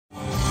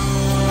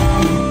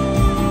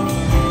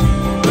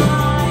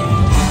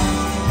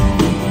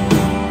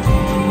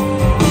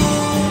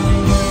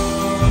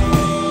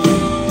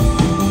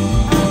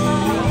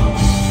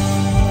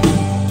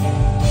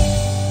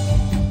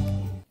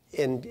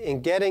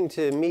getting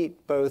to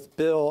meet both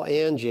Bill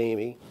and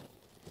Jamie,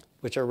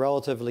 which are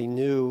relatively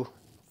new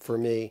for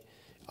me,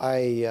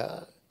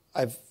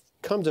 I've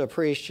come to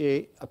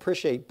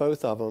appreciate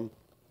both of them.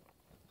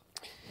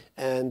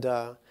 And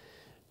I'm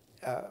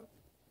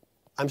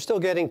still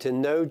getting to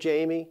know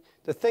Jamie.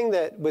 The thing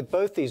that with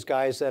both these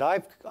guys that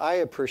I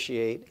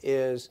appreciate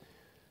is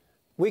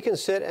we can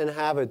sit and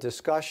have a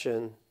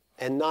discussion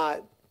and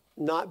not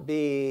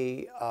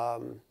be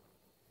on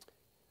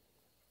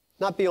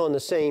the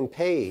same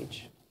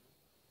page,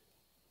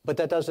 but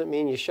that doesn't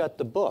mean you shut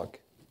the book.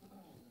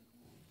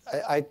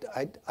 I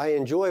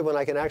enjoy when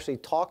I can actually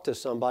talk to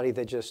somebody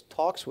that just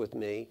talks with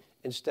me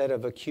instead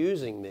of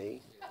accusing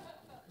me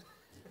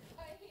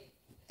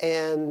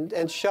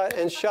and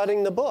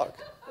shutting the book.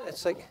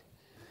 It's like,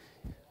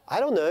 I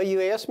don't know, you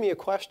asked me a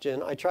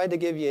question, I tried to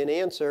give you an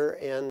answer,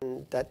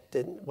 and that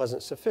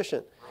wasn't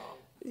sufficient.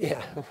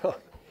 Yeah.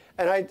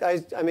 And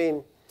I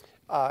mean,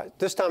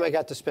 this time I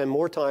got to spend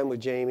more time with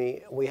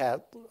Jamie. We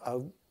had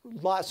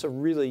lots of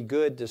really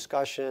good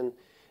discussion,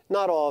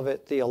 not all of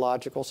it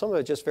theological, some of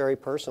it just very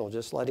personal,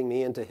 just letting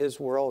me into his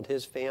world,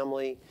 his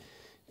family,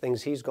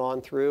 things he's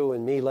gone through,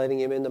 and me letting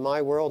him into my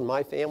world and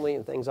my family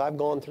and things I've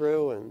gone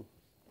through.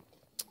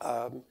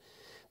 And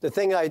the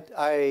thing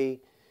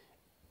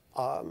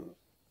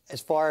as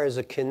far as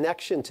a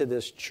connection to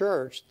this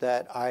church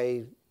that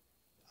I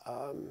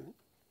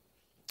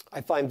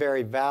find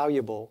very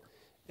valuable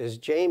is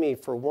Jamie,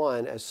 for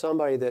one, as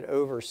somebody that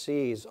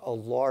oversees a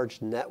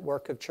large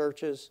network of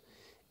churches,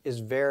 is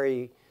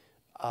very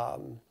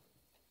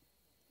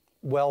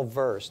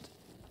well-versed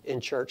in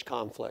church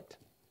conflict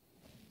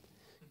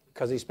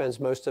because he spends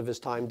most of his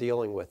time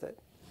dealing with it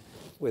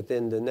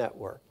within the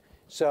network.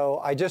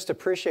 So I just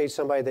appreciate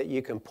somebody that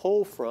you can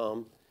pull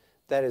from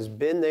that has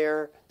been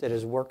there, that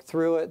has worked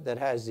through it, that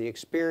has the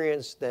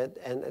experience,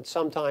 and that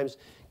sometimes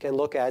can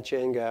look at you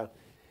and go,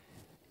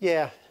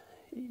 yeah,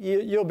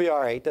 you'll be all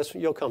right.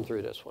 You'll come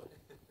through this one.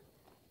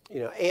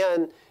 You know,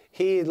 and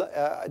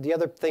the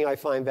other thing I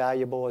find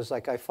valuable is,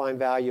 like I find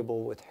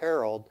valuable with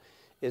Harold,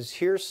 is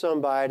here's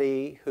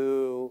somebody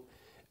who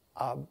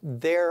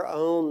their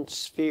own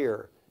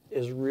sphere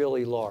is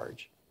really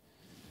large.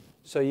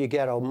 So you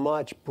get a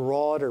much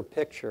broader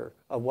picture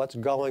of what's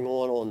going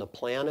on the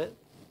planet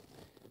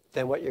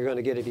than what you're going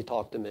to get if you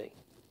talk to me.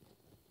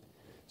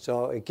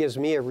 So it gives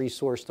me a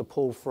resource to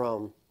pull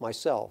from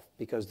myself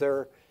because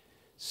they're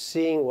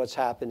seeing what's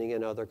happening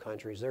in other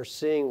countries. They're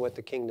seeing what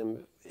the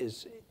kingdom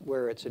is,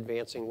 where it's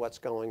advancing, what's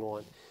going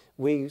on.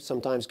 We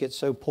sometimes get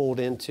so pulled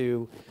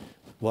into,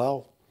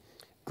 well,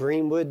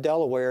 Greenwood,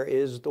 Delaware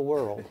is the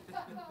world.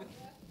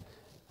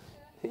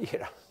 You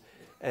know,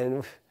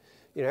 and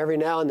you know, every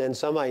now and then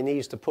somebody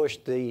needs to push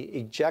the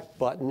eject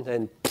button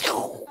and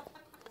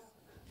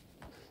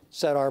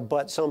set our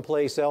butt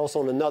someplace else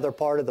on another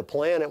part of the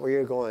planet where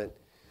you're going,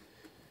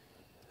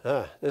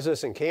 this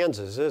isn't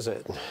Kansas, is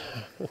it?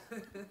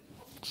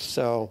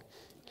 So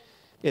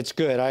it's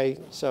good.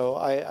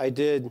 I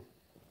did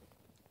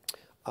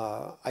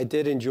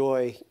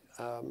enjoy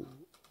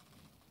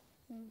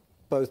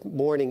both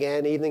morning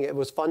and evening. It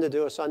was fun to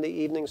do a Sunday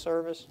evening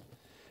service.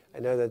 I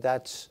know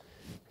that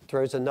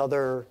throws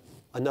another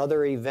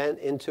event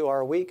into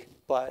our week,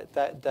 but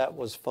that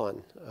was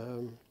fun.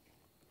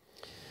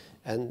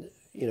 And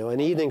you know, an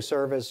evening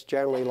service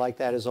generally like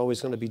that is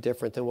always going to be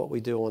different than what we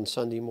do on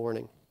Sunday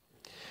morning.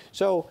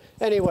 So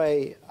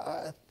anyway,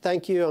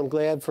 thank you. I'm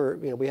glad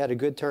we had a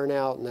good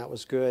turnout, and that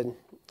was good,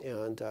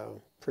 and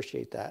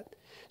appreciate that.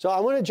 So I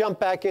want to jump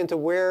back into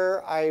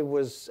where I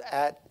was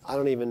at, I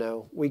don't even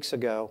know, weeks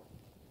ago.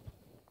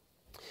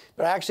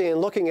 But actually, in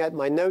looking at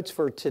my notes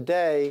for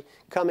today,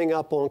 coming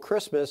up on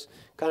Christmas,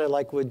 kind of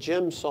like with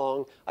Jim's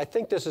song, I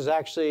think this is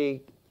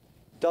actually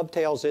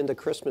dovetails into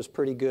Christmas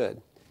pretty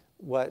good,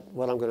 what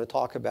I'm going to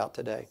talk about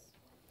today.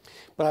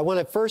 But I want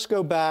to first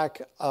go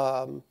back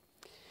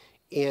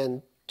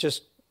and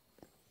just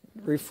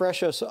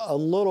refresh us a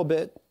little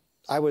bit.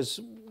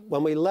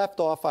 When we left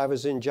off, I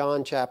was in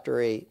John chapter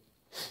 8.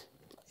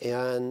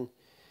 And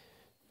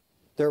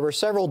there were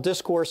several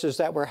discourses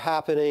that were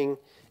happening.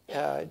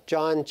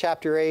 John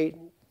chapter 8,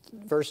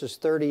 verses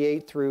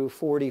 38 through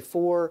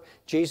 44,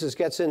 Jesus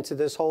gets into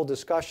this whole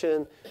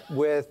discussion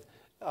with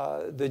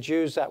the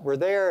Jews that were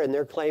there, and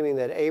they're claiming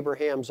that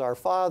Abraham's our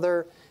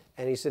father.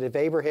 And he said, if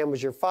Abraham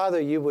was your father,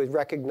 you would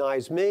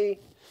recognize me.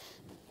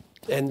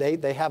 And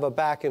they have a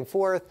back and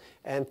forth.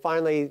 And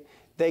finally,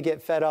 they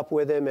get fed up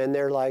with him, and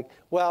they're like,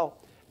 well,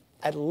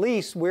 at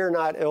least we're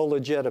not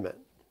illegitimate.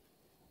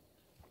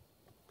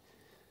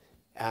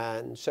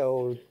 And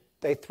so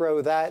they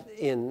throw that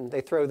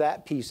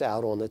piece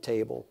out on the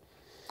table.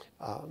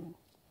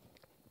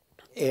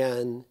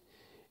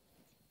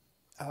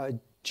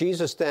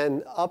 Jesus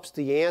then ups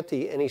the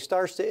ante, and he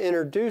starts to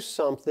introduce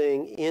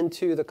something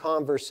into the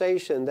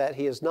conversation that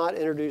he has not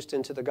introduced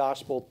into the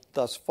gospel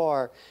thus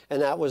far.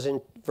 And that was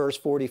in verse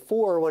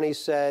 44 when he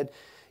said,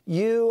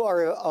 you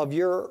are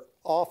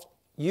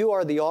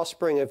the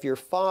offspring of your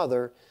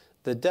father,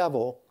 the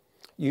devil.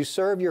 You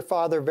serve your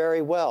father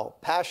very well,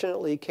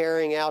 passionately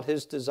carrying out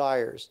his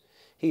desires.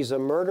 He's a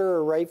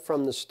murderer right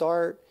from the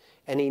start,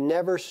 and he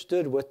never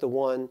stood with the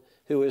one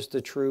who is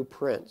the true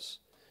prince.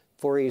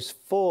 For he's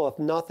full of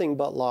nothing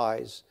but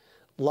lies.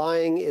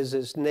 Lying is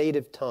his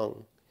native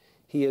tongue.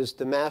 He is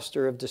the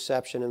master of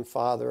deception and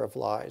father of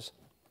lies.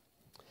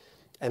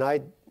 And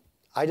I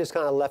just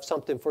kind of left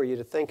something for you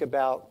to think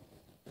about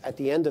at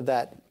the end of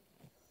that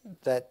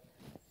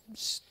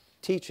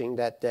teaching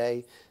that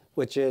day,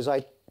 which is,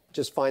 I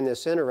just find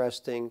this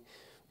interesting,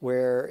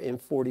 where in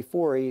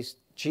 44,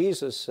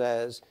 Jesus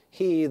says,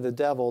 he, the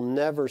devil,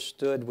 never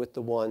stood with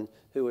the one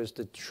who is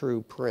the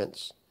true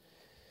prince.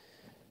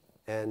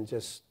 And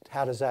just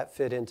how does that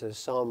fit into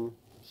some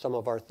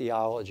of our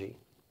theology?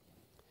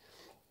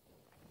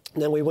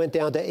 And then we went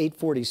down to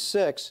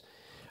 846,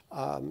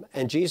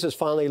 and Jesus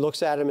finally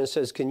looks at him and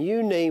says, can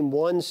you name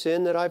one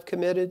sin that I've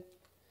committed?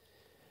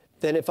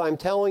 Then if I'm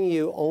telling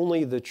you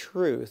only the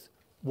truth,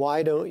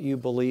 why don't you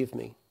believe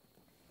me?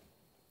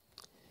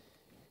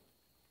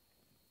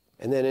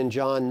 And then in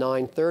John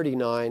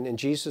 9:39, and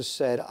Jesus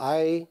said,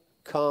 I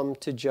have come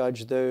to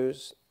judge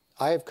those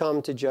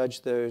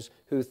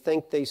who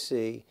think they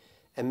see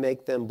and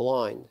make them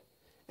blind.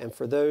 And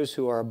for those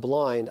who are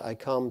blind, I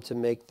come to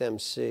make them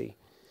see.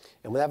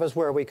 And that was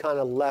where we kind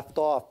of left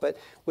off. But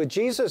what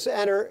Jesus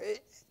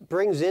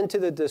brings into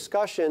the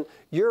discussion,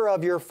 you're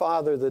of your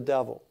father, the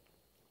devil.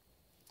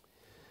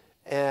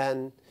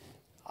 And,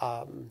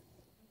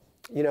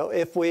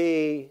 if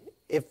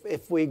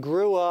we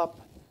grew up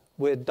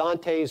with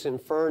Dante's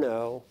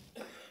Inferno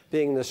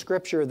being the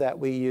scripture that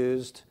we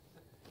used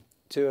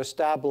to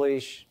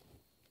establish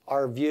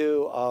our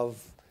view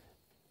of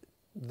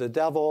the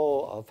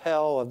devil, of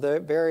hell, of the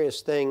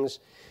various things,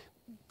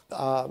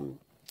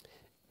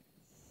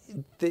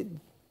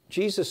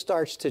 Jesus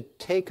starts to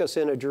take us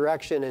in a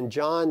direction, and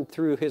John,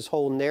 through his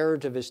whole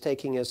narrative, is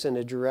taking us in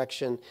a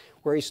direction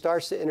where he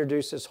starts to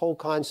introduce this whole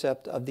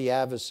concept of the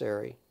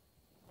adversary.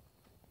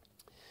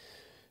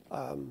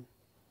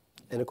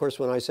 And of course,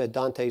 when I said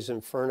Dante's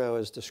Inferno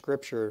is the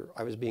scripture,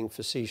 I was being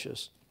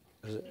facetious.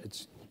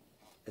 It's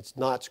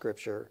not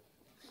scripture.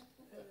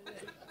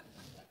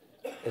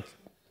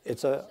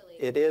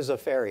 It is a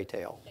fairy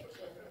tale.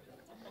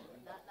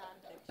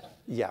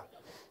 Yeah.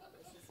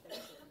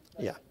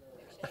 Yeah.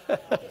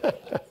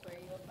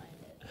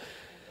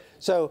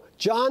 So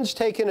John's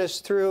taken us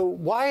through,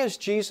 why has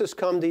Jesus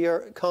come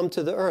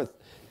to the earth?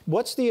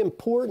 What's the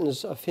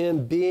importance of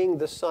him being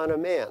the Son of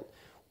Man?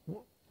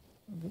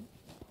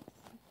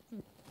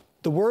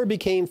 The Word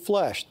became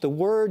flesh. The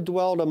Word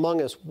dwelled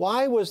among us.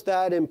 Why was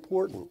that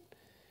important?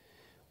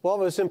 Well,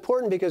 it was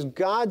important because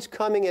God's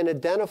coming and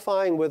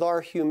identifying with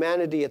our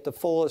humanity at the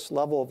fullest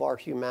level of our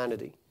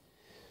humanity.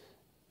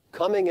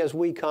 Coming as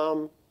we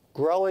come,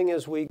 growing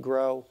as we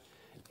grow,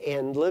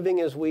 and living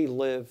as we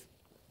live.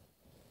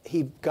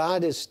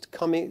 God is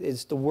coming,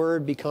 it's the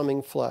Word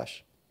becoming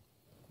flesh.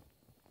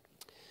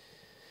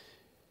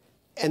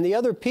 And the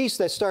other piece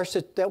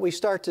that we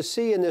start to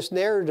see in this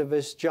narrative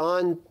as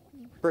John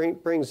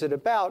brings it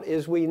about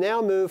is we now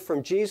move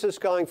from Jesus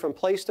going from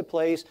place to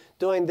place,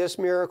 doing this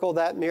miracle,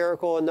 that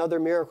miracle, another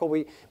miracle.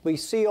 We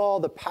see all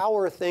the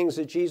power things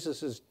that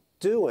Jesus is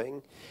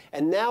doing,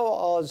 and now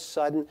all of a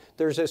sudden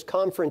there's this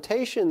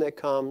confrontation that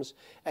comes,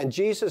 and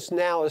Jesus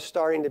now is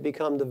starting to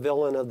become the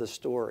villain of the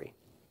story.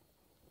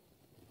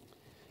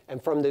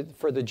 And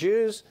for the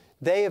Jews,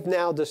 they have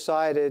now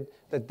decided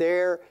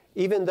that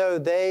even though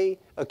they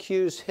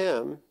accuse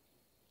him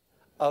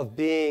of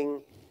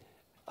being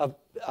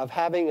of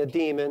having a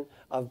demon,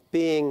 of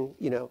being,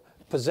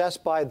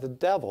 possessed by the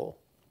devil,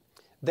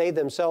 they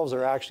themselves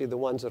are actually the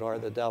ones that are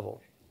the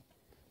devil.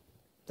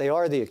 They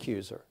are the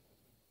accuser.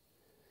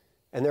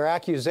 And their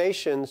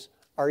accusations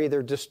are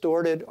either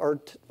distorted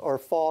or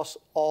false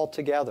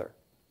altogether.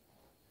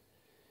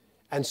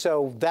 And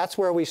so that's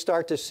where we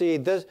start to see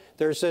this.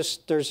 There's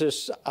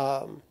this.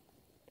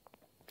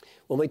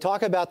 When we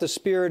talk about the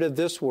spirit of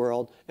this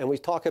world and we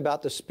talk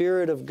about the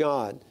Spirit of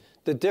God,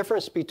 the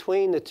difference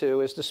between the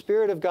two is the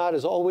Spirit of God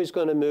is always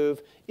going to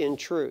move in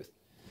truth.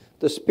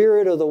 The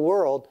spirit of the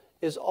world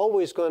is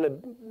always going to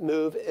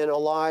move in a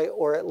lie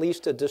or at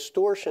least a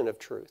distortion of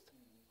truth.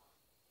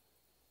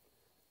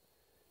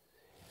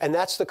 And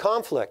that's the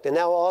conflict. And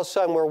now all of a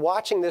sudden we're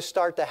watching this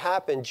start to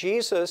happen.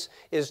 Jesus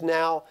is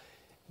now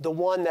the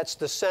one that's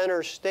the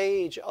center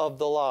stage of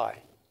the lie.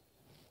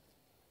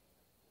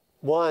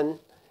 One,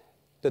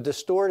 the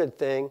distorted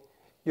thing,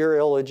 you're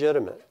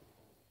illegitimate.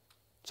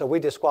 So we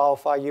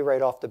disqualify you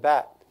right off the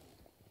bat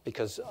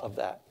because of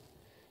that.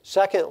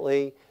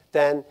 Secondly,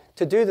 then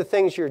to do the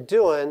things you're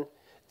doing,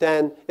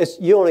 then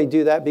you only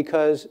do that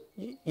because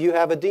you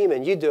have a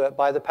demon. You do it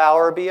by the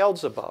power of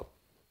Beelzebub.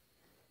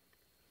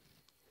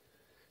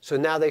 So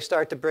now they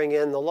start to bring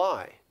in the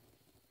lie.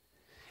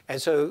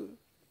 And so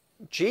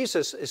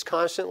Jesus is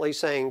constantly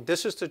saying,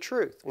 this is the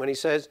truth. When he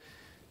says,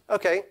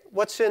 okay,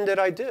 what sin did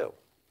I do?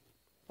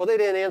 Well, they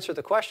didn't answer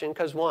the question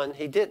because, one,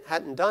 he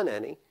hadn't done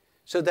any.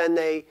 So then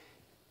they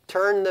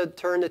turn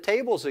the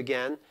tables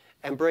again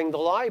and bring the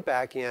lie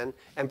back in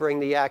and bring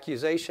the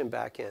accusation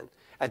back in.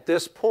 At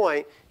this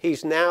point,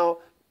 he's now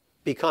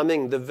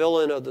becoming the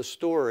villain of the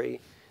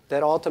story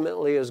that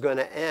ultimately is going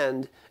to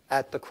end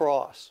at the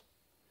cross.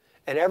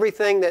 And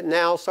everything that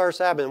now starts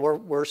happening,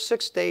 we're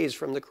 6 days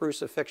from the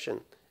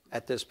crucifixion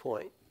at this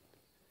point.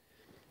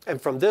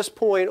 And from this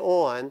point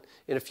on,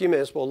 in a few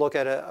minutes, we'll look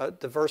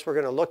at the verse we're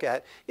going to look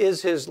at,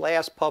 is his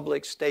last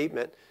public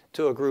statement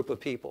to a group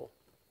of people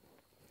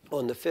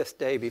on the 5th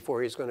day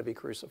before he's going to be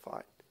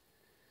crucified.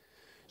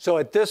 So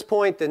at this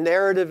point, the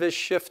narrative is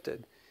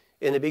shifted.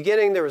 In the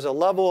beginning, there was a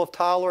level of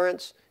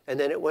tolerance, and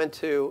then it went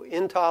to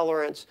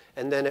intolerance,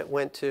 and then it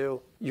went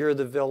to, you're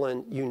the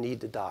villain, you need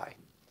to die.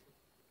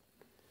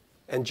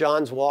 And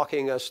John's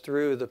walking us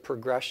through the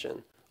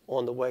progression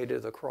on the way to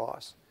the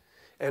cross.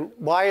 And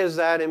why is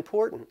that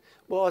important?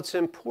 Well, it's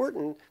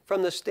important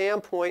from the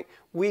standpoint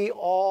we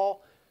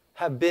all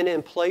have been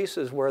in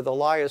places where the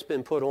lie has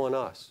been put on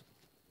us.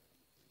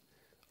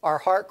 Our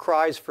heart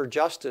cries for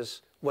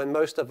justice when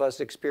most of us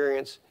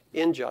experience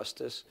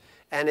injustice.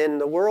 And in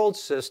the world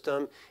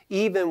system,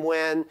 even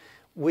when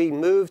we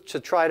move to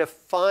try to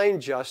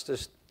find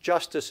justice,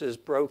 justice is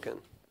broken.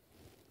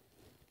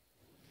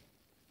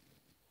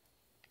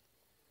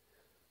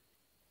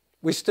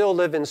 We still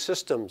live in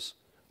systems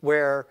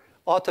where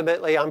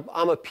ultimately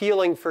I'm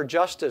appealing for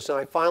justice and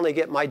I finally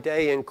get my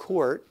day in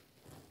court.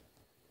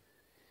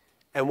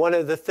 And one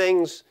of the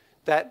things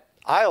that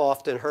I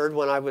often heard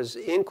when I was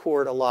in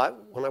court a lot,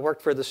 when I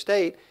worked for the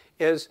state,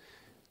 is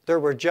there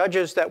were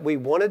judges that we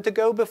wanted to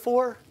go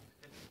before,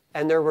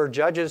 and there were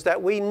judges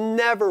that we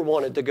never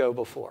wanted to go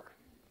before.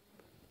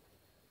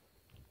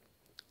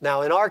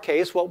 Now, in our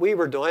case, what we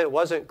were doing, it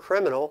wasn't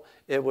criminal,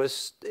 it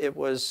was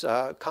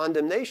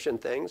condemnation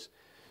things.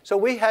 So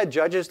we had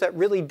judges that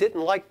really didn't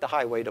like the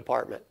highway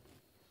department.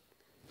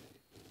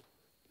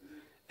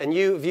 And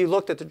if you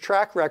looked at the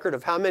track record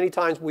of how many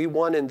times we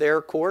won in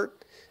their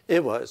court,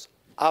 it was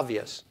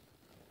obvious.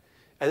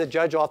 And the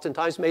judge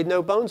oftentimes made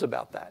no bones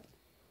about that.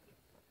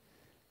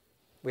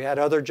 We had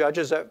other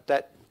judges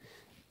that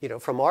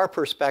from our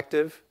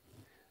perspective,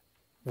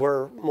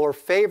 were more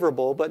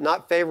favorable, but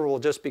not favorable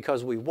just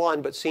because we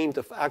won, but seemed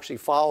to actually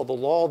follow the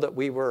law that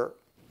we were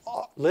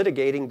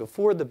litigating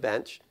before the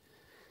bench.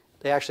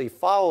 They actually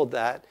followed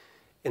that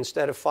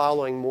instead of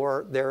following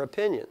more their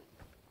opinion.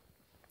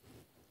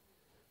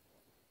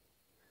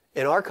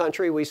 In our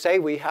country, we say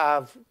we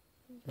have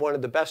one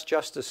of the best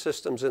justice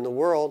systems in the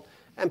world,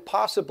 and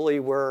possibly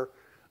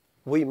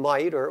we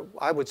might, or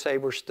I would say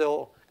we're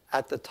still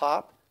at the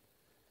top.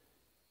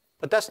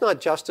 But that's not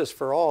justice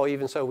for all,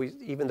 even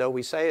though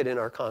we say it in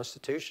our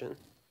Constitution.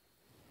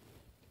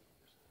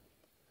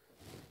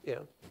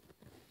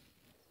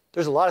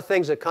 There's a lot of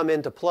things that come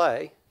into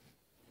play,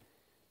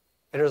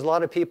 and there's a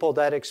lot of people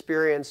that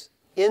experience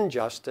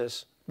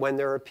injustice when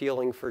they're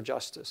appealing for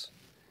justice.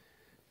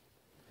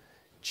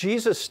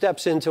 Jesus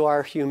steps into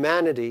our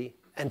humanity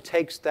and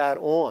takes that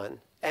on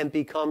and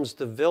becomes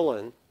the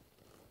villain,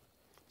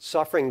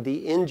 suffering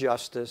the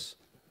injustice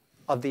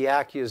of the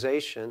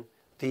accusation,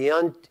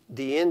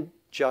 the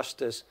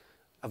injustice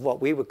of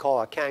what we would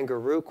call a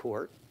kangaroo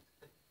court.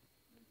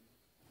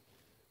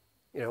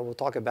 We'll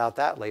talk about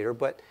that later,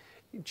 but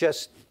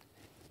just,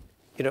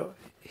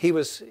 he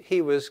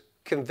was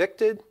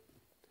convicted.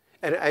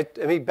 And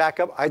let me back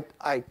up.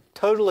 I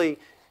totally,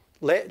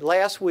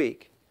 last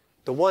week,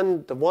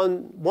 one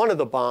of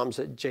the bombs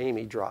that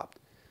Jamie dropped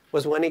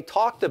was when he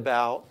talked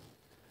about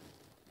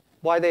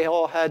why they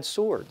all had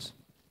swords.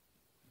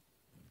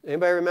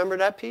 Anybody remember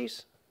that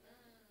piece?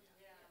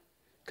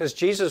 Because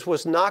Jesus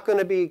was not going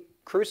to be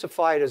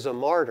crucified as a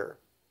martyr.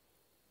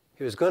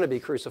 He was going to be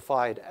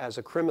crucified as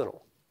a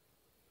criminal.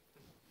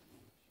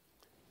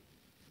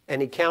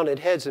 And he counted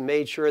heads and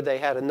made sure they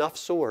had enough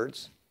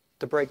swords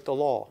to break the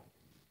law,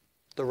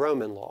 the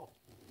Roman law.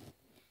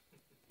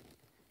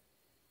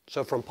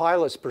 So from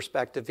Pilate's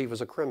perspective, he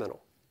was a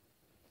criminal.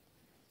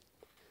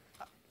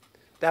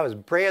 That was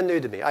brand new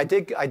to me. I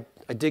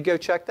did go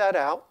check that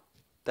out.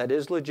 That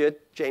is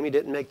legit. Jamie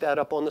didn't make that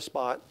up on the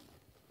spot.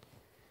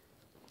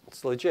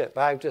 It's legit.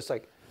 But I'm just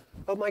like,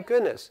 oh my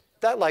goodness.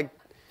 That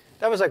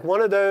was like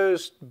one of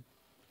those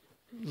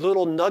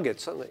little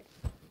nuggets. I'm like,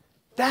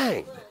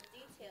 dang.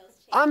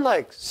 I'm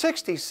like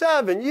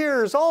 67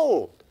 years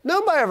old.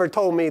 Nobody ever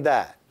told me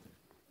that.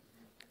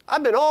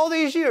 I've been all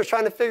these years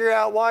trying to figure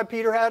out why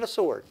Peter had a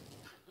sword.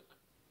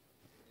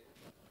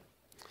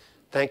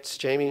 Thanks,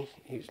 Jamie.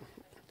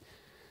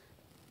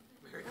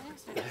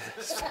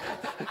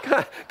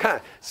 kind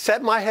of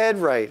set my head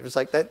right. It was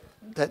like that.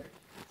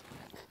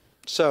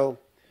 So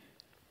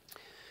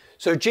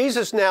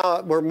Jesus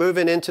now, we're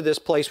moving into this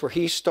place where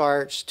he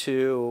starts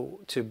to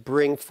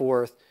bring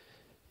forth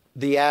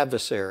the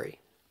adversary.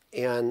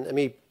 And let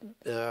me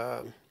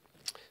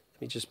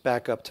just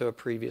back up to a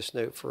previous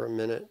note for a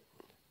minute.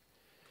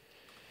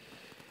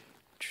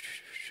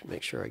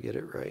 Make sure I get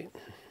it right.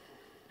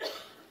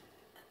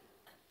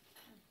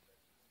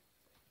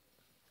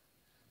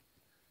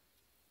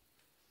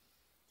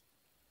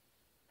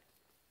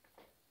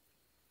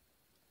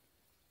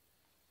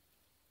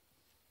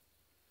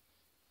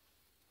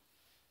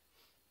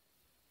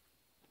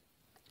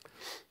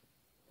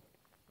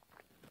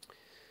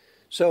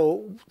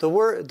 So the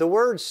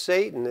word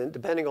Satan, and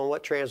depending on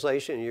what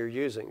translation you're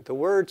using, the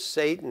word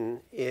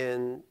Satan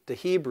in the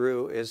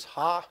Hebrew is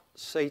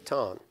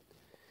ha-Satan,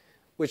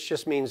 which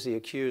just means the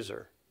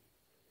accuser.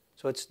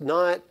 So it's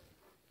not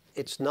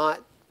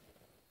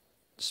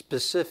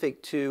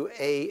specific to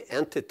a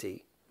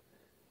entity.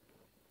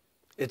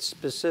 It's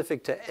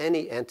specific to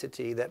any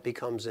entity that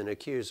becomes an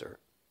accuser.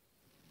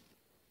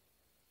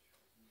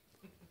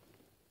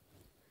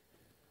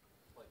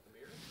 Like the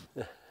mirror?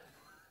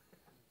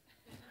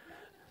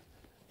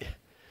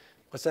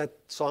 What's that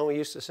song we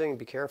used to sing?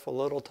 Be careful,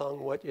 little tongue,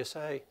 what you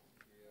say.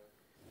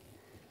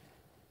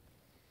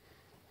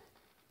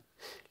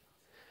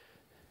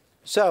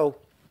 So,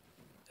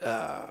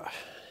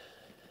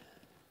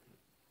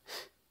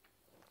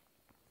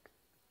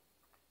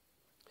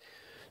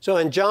 so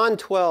in John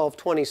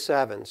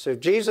 12:27, so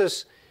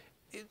Jesus,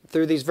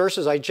 through these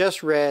verses I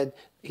just read,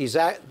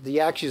 the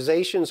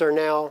accusations are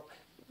now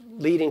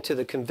leading to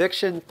the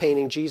conviction,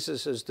 painting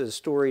Jesus as the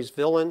story's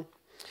villain.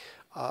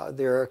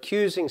 They're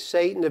accusing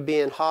Satan of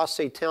being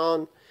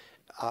ha-Satan,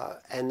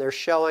 and they're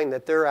showing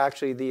that they're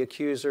actually the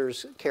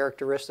accuser's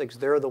characteristics.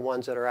 They're the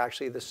ones that are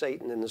actually the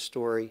Satan in the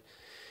story.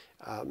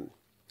 And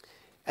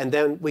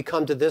then we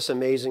come to this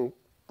amazing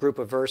group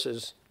of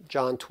verses,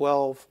 John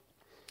 12,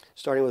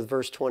 starting with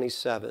verse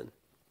 27.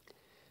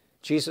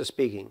 Jesus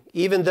speaking,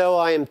 "Even though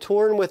I am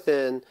torn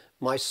within,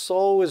 my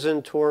soul is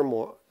in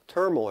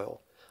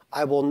turmoil.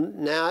 I will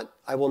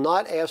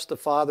not ask the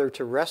Father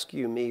to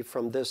rescue me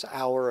from this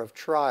hour of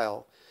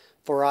trial,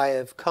 for I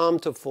have come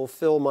to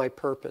fulfill my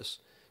purpose,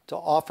 to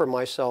offer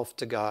myself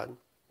to God.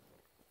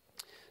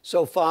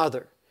 So,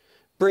 Father,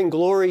 bring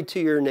glory to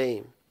your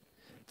name."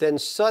 Then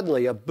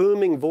suddenly a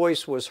booming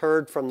voice was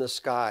heard from the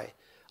sky.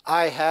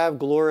 "I have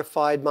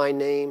glorified my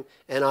name,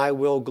 and I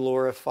will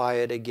glorify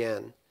it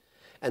again."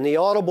 And the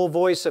audible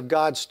voice of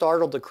God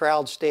startled the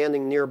crowd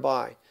standing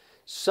nearby.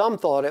 Some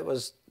thought it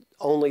was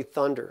only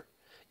thunder,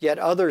 yet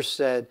others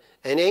said,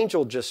 "An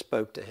angel just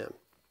spoke to him."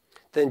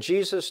 Then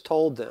Jesus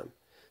told them,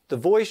 "The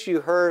voice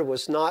you heard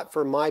was not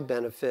for my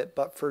benefit,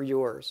 but for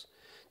yours,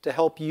 to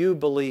help you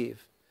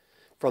believe.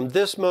 From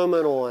this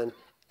moment on,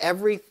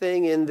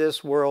 everything in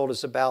this world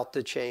is about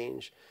to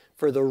change,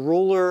 for the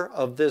ruler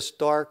of this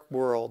dark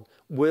world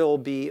will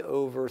be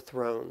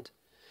overthrown.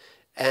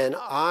 And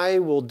I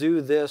will do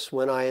this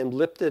when I am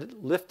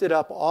lifted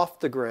up off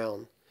the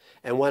ground,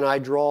 and when I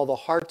draw the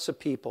hearts of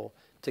people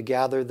to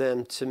gather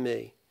them to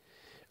me."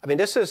 I mean,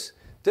 this is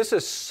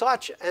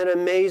such an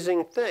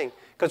amazing thing,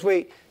 because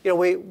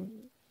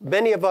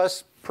many of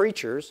us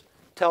preachers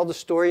tell the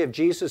story of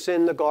Jesus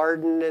in the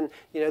garden and,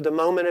 the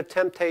moment of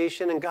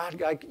temptation and God,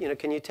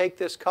 can you take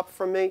this cup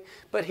from me?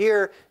 But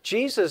here,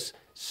 Jesus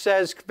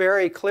says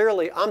very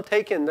clearly, I'm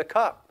taking the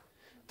cup.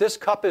 This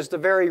cup is the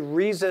very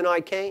reason I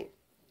came.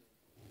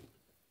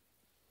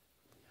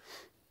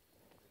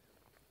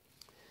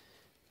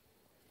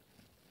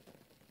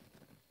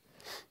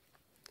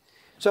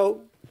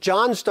 So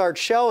John starts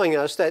showing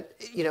us that,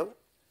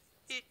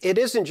 it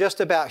isn't just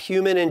about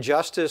human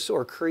injustice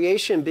or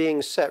creation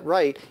being set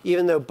right,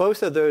 even though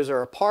both of those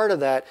are a part of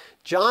that.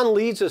 John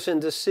leads us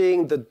into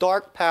seeing the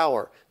dark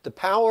power, the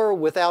power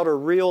without a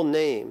real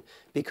name,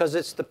 because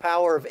it's the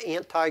power of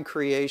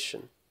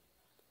anti-creation.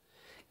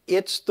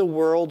 It's the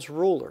world's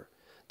ruler.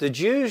 The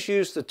Jews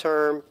used the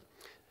term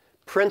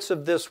prince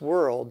of this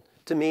world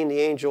to mean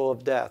the angel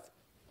of death.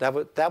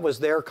 That was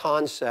their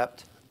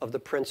concept of the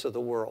prince of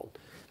the world.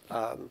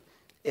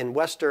 In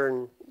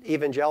Western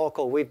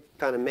evangelical, we've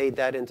kind of made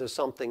that into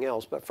something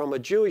else. But from a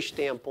Jewish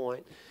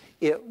standpoint,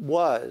 it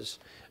was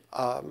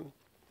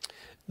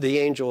the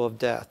angel of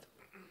death.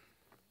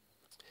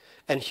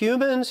 And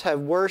humans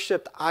have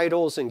worshipped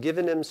idols and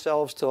given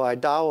themselves to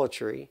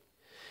idolatry.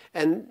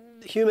 And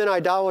human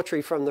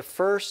idolatry from the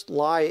first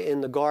lie in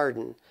the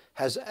garden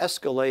has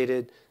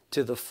escalated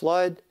to the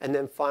flood and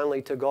then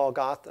finally to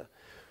Golgotha.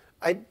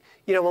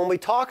 When we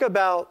talk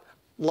about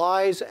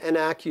lies and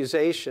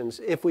accusations,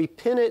 if we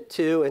pin it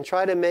to and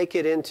try to make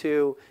it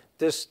into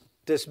this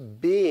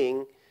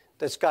being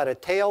that's got a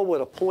tail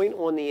with a point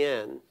on the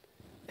end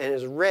and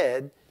is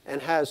red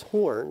and has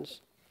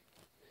horns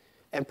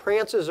and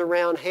prances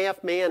around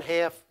half man,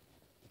 half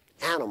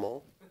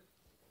animal,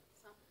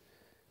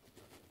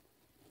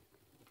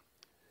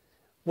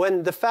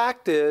 when the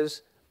fact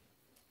is,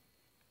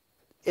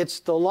 it's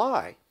the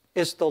lie.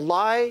 It's the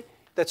lie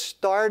that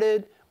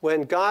started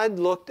when God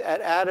looked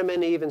at Adam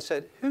and Eve and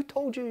said, "Who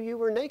told you you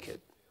were naked?"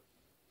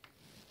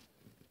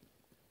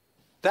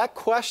 That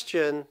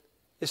question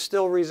is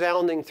still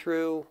resounding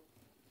through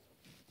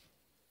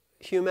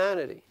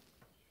humanity.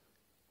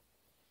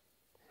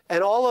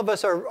 And all of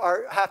us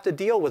have to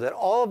deal with it.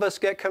 All of us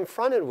get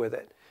confronted with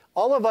it.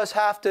 All of us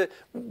have to,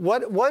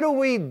 what do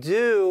we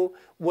do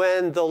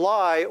when the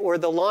lie or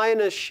the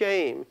lioness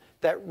shame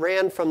that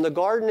ran from the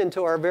garden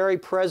into our very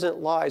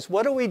present lives,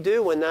 what do we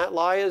do when that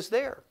lie is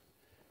there?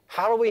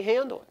 How do we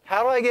handle it?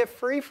 How do I get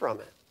free from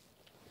it?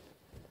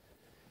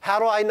 How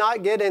do I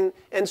not get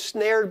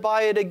ensnared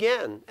by it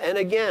again and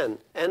again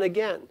and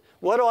again?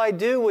 What do I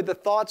do with the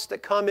thoughts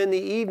that come in the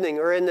evening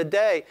or in the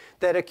day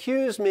that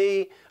accuse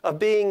me of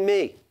being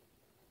me?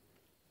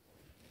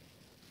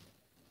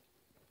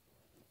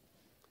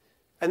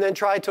 And then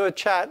try to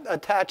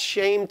attach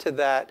shame to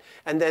that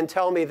and then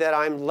tell me that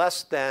I'm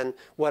less than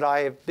what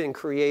I have been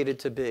created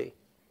to be.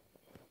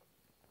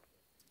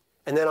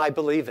 And then I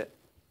believe it.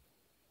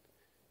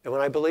 And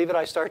when I believe it,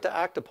 I start to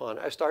act upon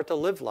it. I start to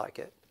live like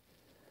it.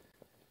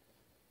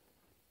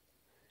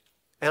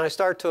 And I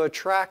start to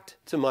attract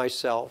to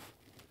myself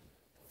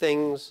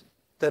things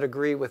that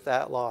agree with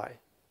that lie.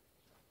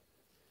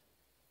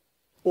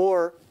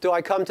 Or do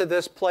I come to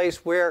this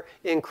place where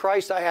in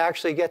Christ I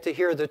actually get to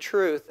hear the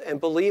truth and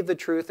believe the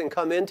truth and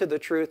come into the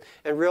truth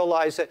and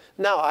realize that,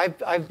 no,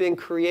 I've been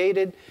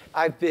created.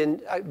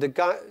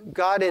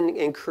 God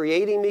in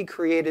creating me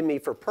created me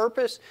for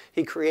purpose.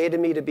 He created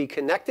me to be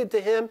connected to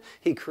Him.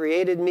 He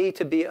created me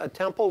to be a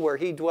temple where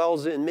He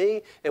dwells in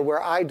me and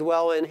where I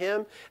dwell in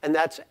Him. And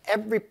that's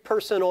every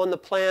person on the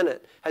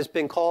planet has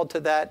been called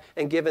to that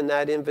and given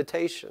that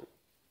invitation.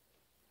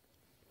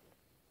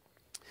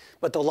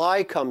 But the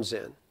lie comes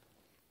in.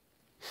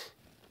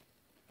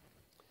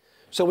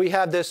 So we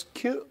have this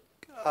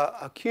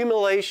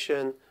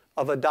accumulation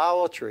of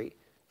idolatry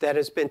that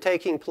has been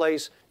taking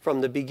place from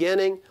the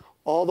beginning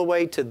all the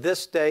way to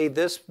this day,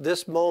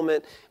 this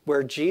moment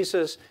where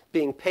Jesus,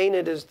 being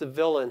painted as the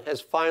villain, has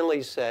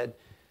finally said,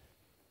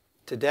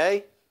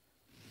 today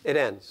it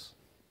ends.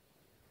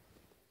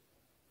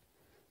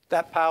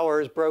 That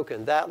power is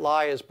broken. That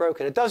lie is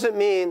broken. It doesn't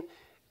mean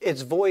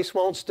its voice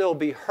won't still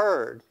be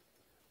heard,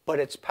 but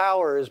its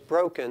power is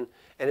broken,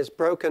 and it's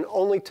broken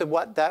only to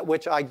that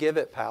which I give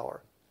it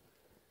power.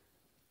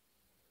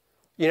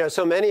 You know,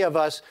 so many of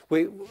us,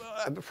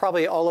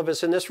 probably all of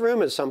us in this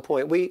room at some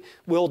point, we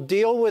will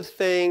deal with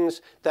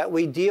things that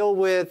we deal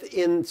with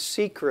in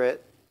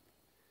secret,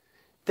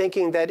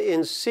 thinking that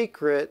in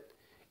secret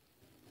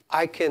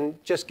I can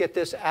just get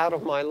this out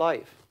of my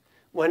life.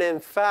 When in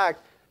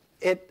fact,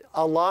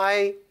 a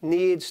lie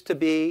needs to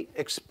be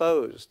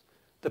exposed.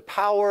 The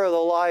power of the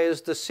lie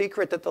is the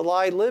secret that the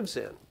lie lives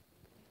in.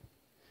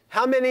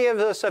 How many of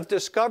us have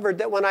discovered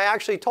that when I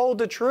actually told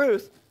the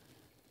truth,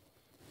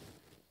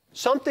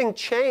 something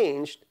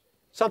changed?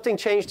 Something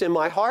changed in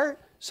my heart.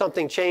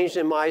 Something changed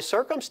in my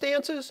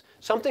circumstances.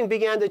 Something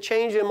began to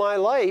change in my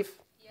life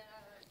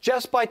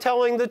just by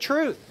telling the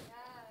truth.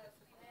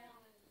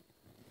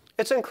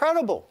 It's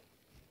incredible.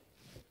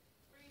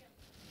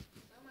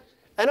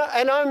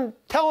 And I'm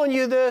telling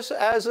you this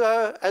as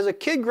a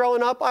kid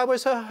growing up, I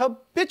was a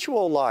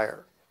habitual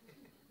liar.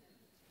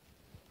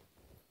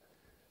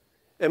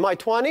 In my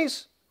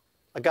 20s,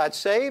 I got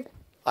saved.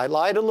 I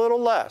lied a little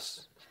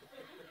less.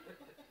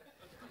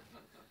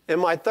 In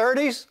my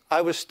 30s, I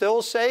was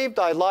still saved.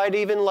 I lied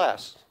even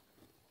less.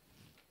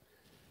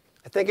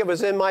 I think it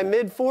was in my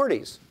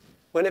mid-40s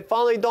when it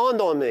finally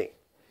dawned on me.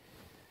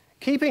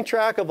 Keeping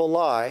track of a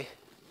lie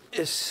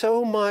is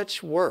so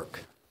much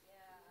work.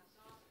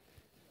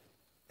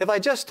 If I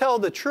just tell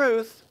the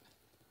truth,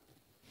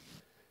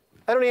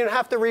 I don't even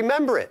have to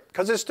remember it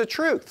because it's the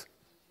truth.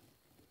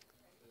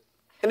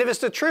 And if it's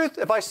the truth,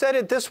 if I said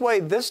it this way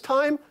this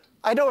time,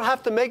 I don't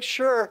have to make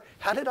sure,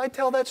 how did I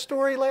tell that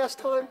story last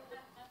time?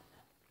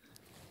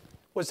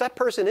 Was that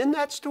person in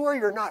that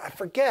story or not? I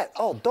forget.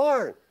 Oh,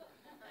 darn.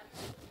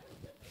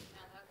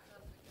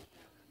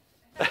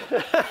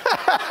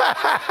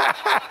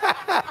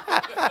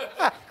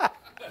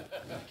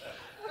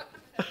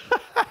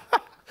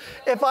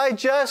 If I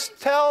just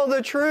tell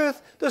the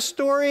truth, the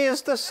story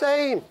is the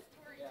same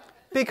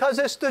because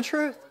it's the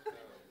truth.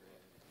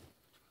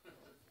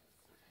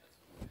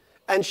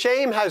 And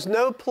shame has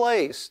no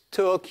place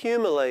to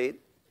accumulate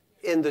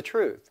in the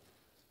truth.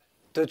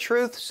 The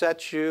truth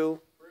sets you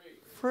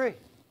free.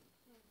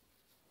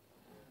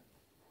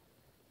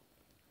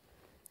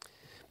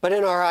 But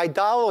in our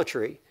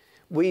idolatry,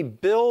 we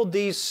build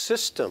these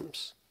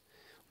systems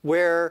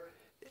where,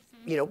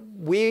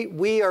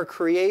 we are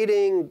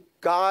creating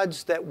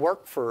gods that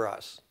work for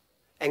us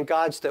and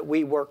gods that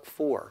we work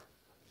for.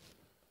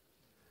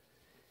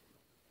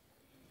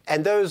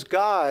 And those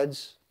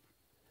gods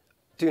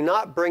do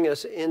not bring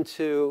us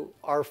into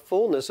our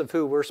fullness of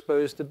who we're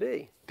supposed to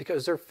be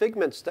because they're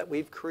figments that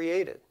we've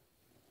created.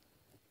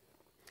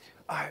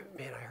 I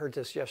heard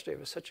this yesterday. It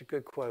was such a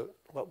good quote.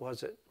 What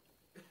was it?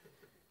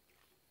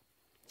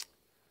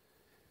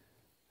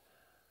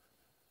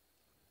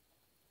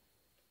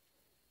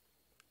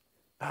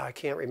 I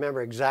can't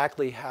remember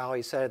exactly how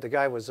he said it. The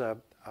guy was a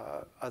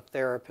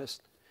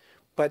therapist.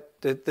 But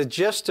the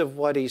gist of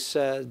what he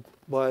said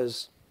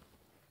was,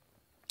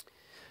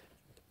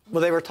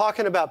 well, they were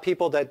talking about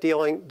people that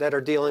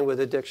are dealing with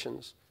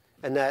addictions.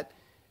 And that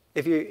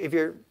if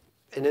you're,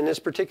 and in this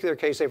particular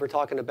case, they were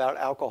talking about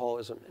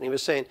alcoholism. And he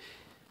was saying,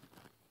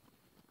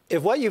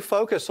 if what you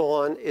focus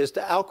on is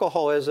the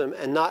alcoholism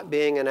and not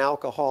being an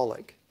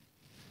alcoholic,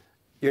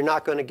 you're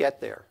not going to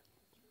get there.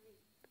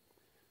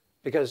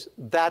 Because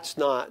that's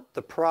not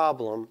the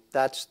problem,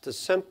 that's the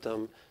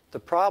symptom. The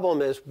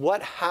problem is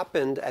what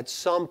happened at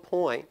some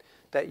point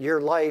that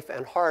your life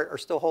and heart are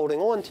still holding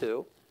on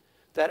to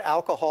that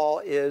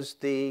alcohol is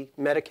the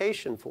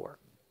medication for,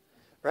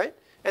 right?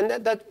 And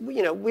that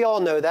we all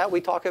know that.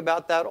 We talk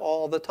about that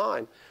all the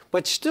time.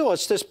 But still,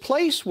 it's this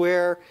place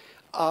where,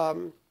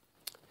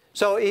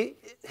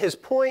 his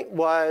point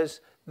was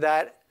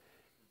that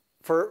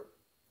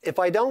if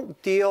I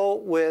don't deal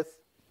with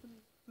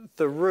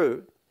the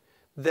root,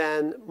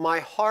 then my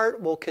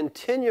heart will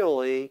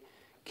continually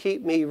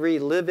keep me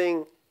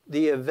reliving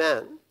the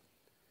event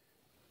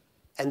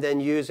and then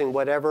using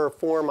whatever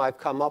form I've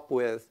come up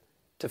with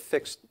to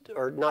fix,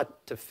 or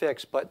not to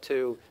fix, but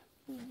to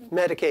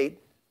medicate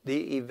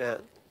the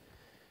event.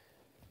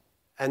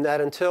 And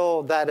that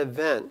until that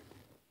event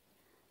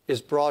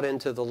is brought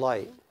into the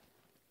light,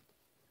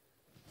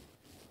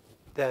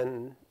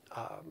 then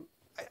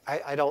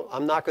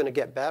I'm not going to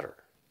get better.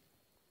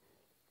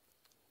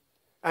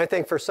 I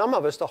think for some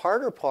of us, the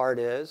harder part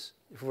is,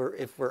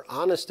 if we're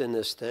honest in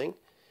this thing,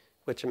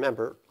 which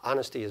remember,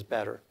 honesty is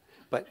better,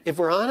 but if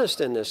we're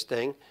honest in this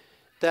thing,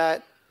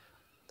 that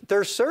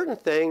there's certain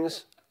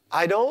things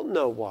I don't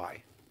know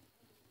why.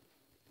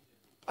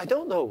 I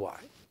don't know why.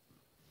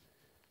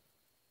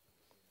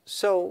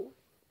 So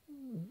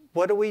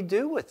what do we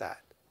do with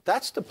that?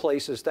 That's the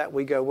places that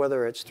we go,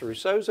 whether it's through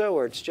sozo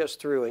or it's just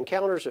through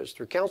encounters or it's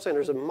through counseling.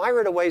 There's a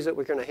myriad of ways that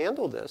we're going to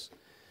handle this.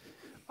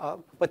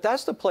 But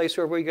that's the place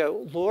where we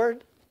go,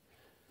 Lord,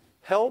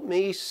 help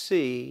me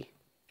see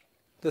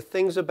the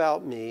things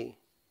about me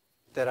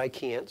that I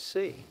can't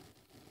see.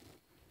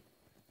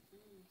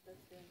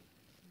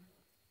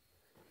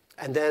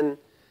 And then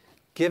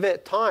give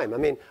it time. I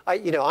mean,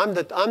 I'm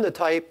the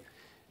type,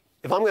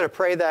 if I'm going to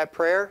pray that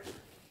prayer,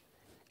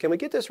 can we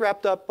get this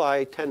wrapped up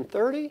by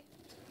 10:30?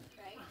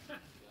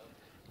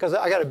 Because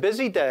I got a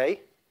busy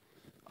day.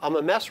 I'm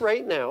a mess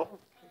right now.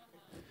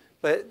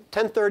 But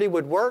 10:30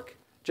 would work.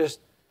 Just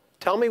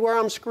tell me where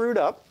I'm screwed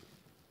up.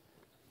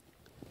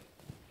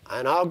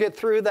 And I'll get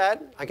through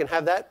that. I can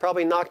have that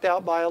probably knocked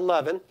out by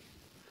 11.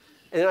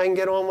 And then I can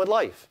get on with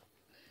life.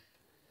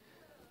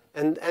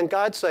 And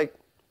God's like,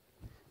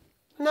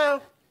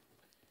 no.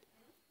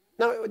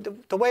 No,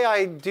 the way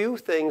I do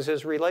things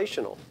is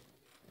relational.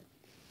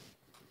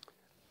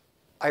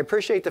 I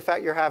appreciate the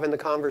fact you're having the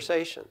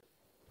conversation.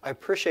 I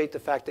appreciate the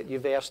fact that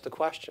you've asked the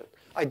question.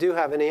 I do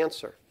have an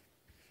answer.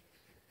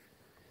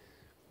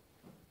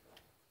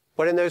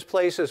 But in those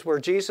places where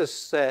Jesus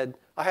said,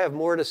 I have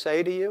more to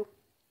say to you,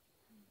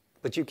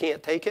 but you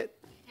can't take it.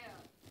 Yeah.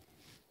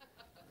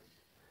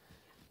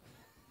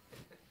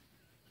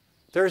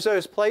 There's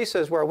those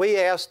places where we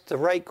ask the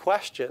right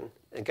question,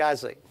 and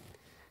God's like,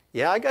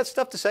 yeah, I got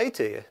stuff to say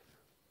to you,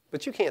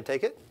 but you can't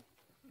take it.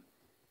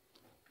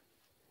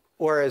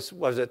 Or as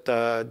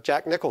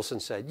Jack Nicholson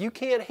said, you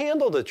can't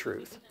handle the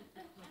truth.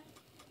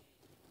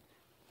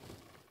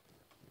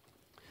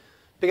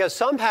 Because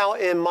somehow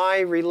in my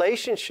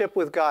relationship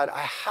with God,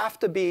 I have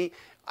to be,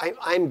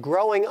 I'm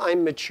growing,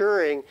 I'm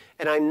maturing,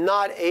 and I'm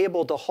not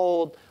able to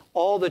hold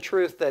all the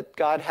truth that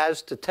God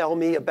has to tell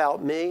me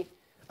about me.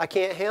 I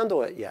can't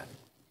handle it yet.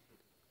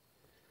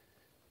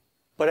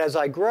 But as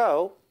I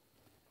grow,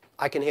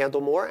 I can handle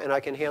more, and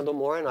I can handle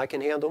more, and I can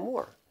handle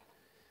more.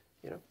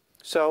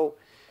 So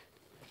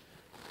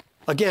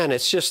again,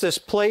 it's just this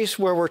place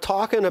where we're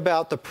talking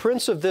about the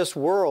prince of this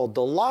world,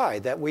 the lie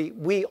that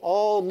we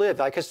all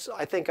live. I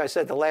think I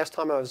said the last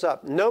time I was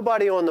up,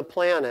 nobody on the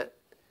planet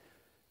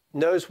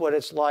knows what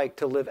it's like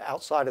to live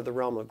outside of the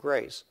realm of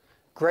grace.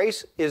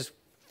 Grace is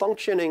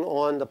functioning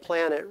on the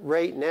planet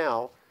right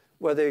now,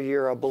 whether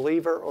you're a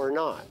believer or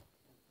not.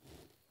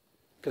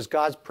 Because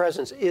God's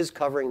presence is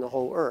covering the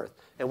whole earth.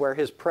 And where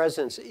his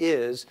presence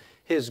is,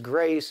 his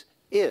grace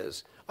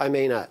is. I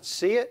may not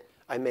see it.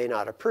 I may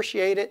not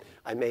appreciate it.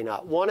 I may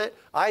not want it.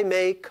 I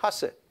may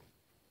cuss it.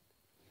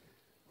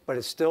 But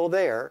it's still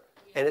there,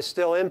 and it's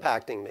still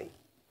impacting me.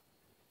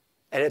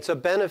 And it's a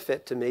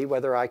benefit to me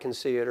whether I can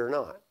see it or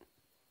not.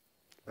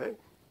 Right?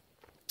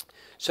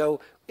 So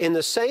in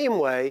the same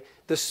way,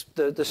 the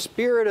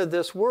spirit of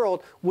this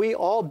world, we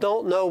all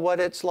don't know what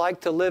it's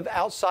like to live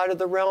outside of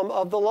the realm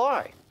of the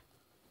lie.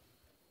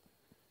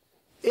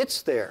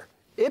 It's there.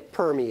 It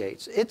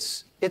permeates.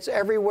 It's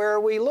everywhere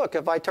we look.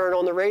 If I turn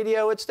on the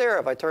radio, it's there.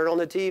 If I turn on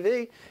the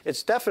TV,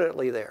 it's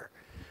definitely there.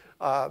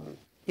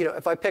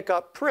 If I pick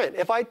up print,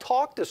 if I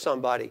talk to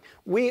somebody,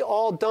 we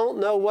all don't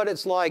know what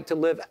it's like to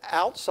live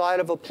outside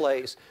of a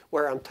place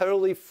where I'm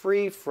totally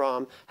free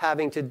from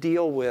having to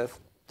deal with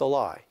the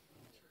lie.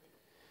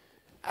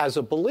 As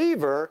a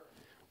believer,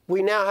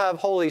 we now have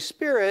Holy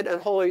Spirit,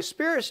 and Holy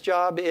Spirit's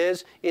job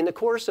is, in the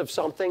course of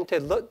something,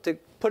 to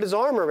put his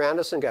arm around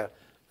us and go,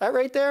 that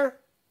right there,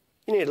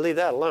 you need to leave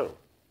that alone.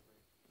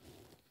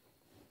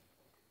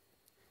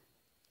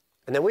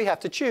 And then we have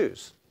to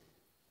choose.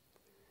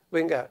 We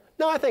can go,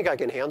 no, I think I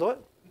can handle it.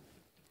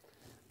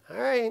 All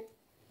right.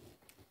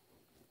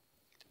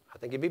 I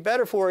think it'd be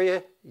better for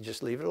you. You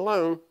just leave it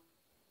alone.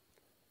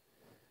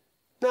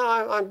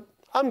 No,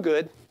 I'm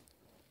good.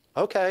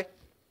 Okay.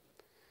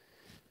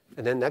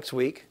 And then next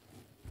week,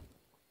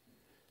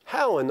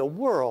 how in the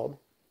world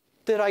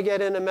did I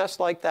get in a mess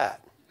like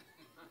that?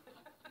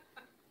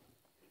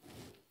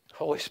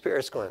 Holy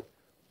Spirit's going,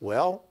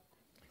 well,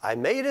 I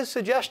made a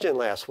suggestion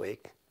last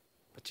week,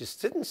 but you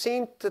didn't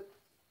seem to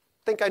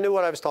think I knew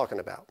what I was talking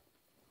about.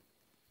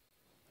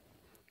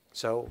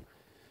 So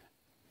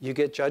you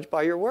get judged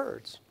by your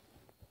words.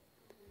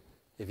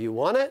 If you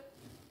want it,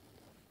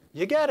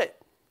 you get it.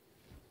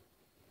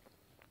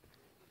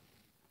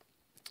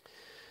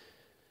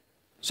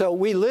 So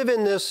we live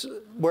in this,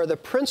 where the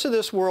prince of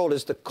this world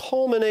is the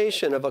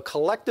culmination of a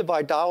collective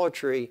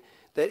idolatry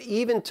that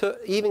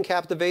even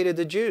captivated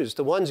the Jews,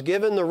 the ones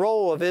given the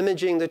role of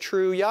imaging the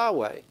true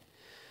Yahweh.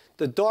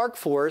 The dark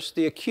force,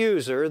 the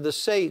accuser, the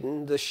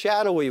Satan, the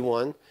shadowy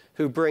one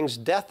who brings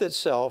death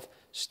itself,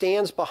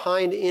 stands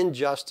behind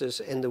injustice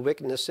and the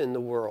wickedness in the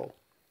world.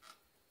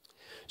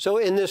 So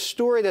in this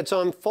story that's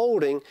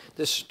unfolding,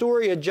 this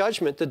story of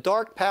judgment, the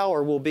dark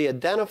power will be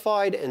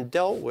identified and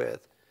dealt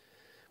with.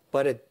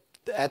 But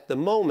at the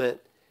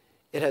moment,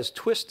 it has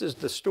twisted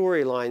the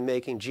storyline,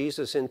 making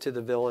Jesus into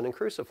the villain and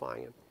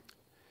crucifying him.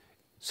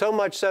 So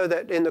much so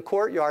that in the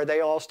courtyard, they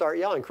all start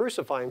yelling,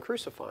 "Crucify him,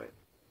 crucify him."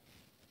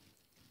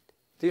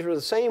 These were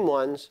the same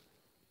ones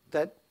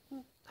that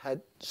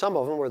some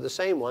of them were the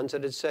same ones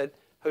that had said,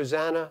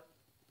 "Hosanna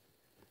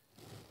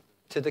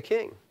to the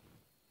King."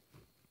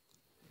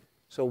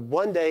 So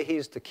one day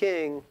he's the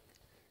king,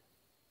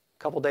 a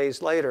couple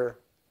days later,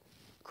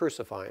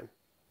 crucify him.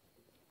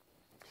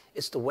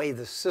 It's the way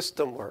the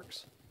system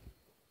works.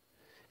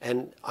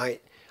 And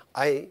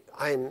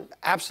I'm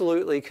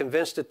absolutely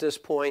convinced at this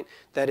point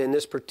that in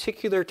this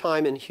particular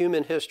time in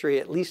human history,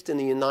 at least in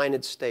the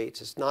United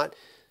States, it's not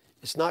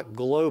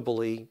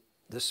globally,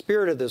 the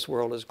spirit of this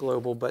world is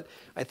global, but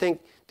I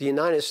think the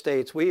United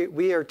States,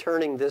 we are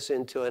turning this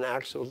into an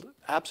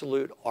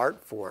absolute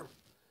art form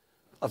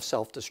of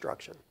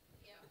self-destruction.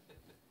 Yeah.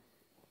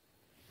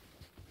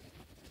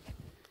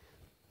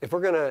 If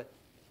we're going to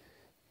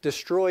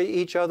destroy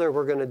each other,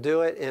 we're going to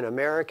do it in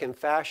American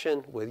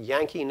fashion with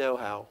Yankee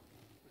know-how.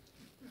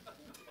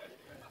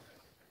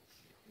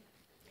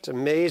 It's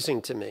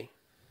amazing to me.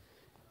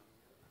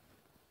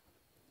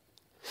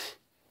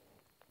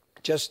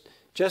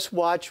 Just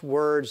watch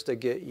words that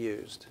get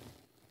used.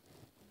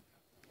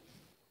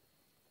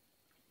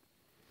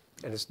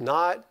 And it's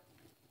not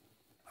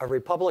a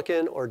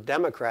Republican or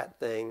Democrat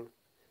thing.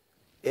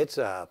 It's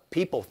a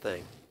people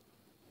thing.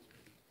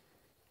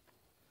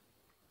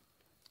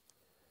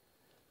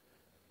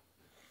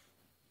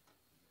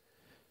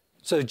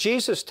 So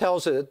Jesus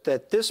tells it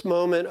that this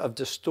moment of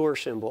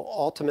distortion will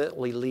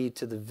ultimately lead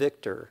to the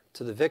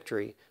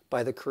victory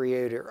by the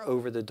Creator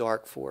over the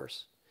dark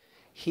force.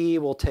 He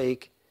will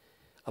take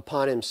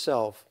upon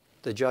himself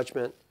the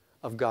judgment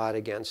of God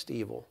against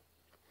evil.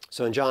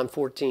 So in John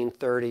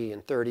 14:30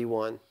 and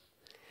 31,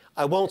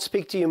 "I won't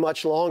speak to you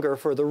much longer,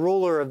 for the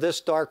ruler of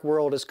this dark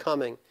world is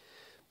coming.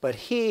 But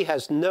he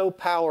has no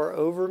power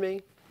over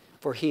me,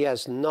 for he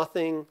has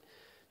nothing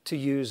to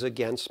use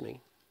against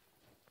me."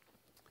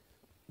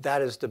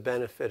 That is the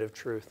benefit of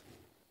truth.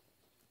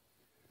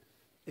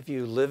 If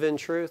you live in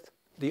truth,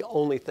 the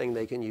only thing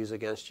they can use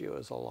against you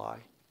is a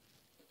lie.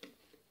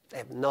 They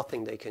have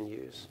nothing they can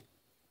use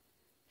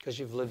because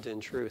you've lived in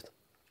truth.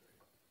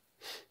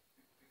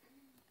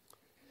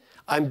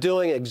 "I'm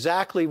doing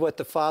exactly what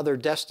the Father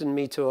destined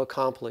me to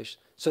accomplish,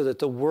 so that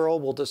the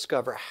world will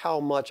discover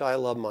how much I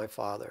love my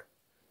Father.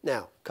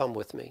 Now, come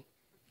with me."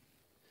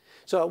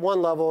 So at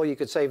one level, you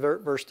could say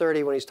verse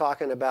 30, when he's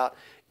talking about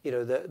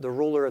the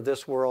ruler of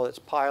this world, it's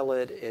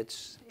Pilate,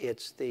 it's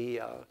the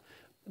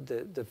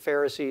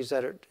Pharisees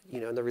that are,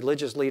 the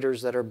religious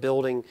leaders that are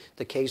building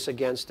the case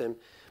against him.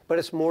 But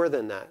it's more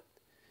than that.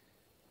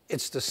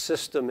 It's the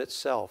system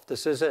itself.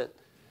 This isn't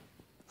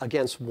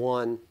against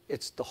one,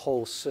 it's the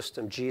whole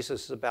system.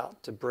 Jesus is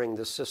about to bring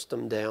the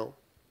system down.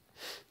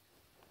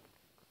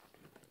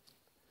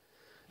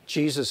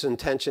 Jesus'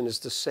 intention is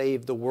to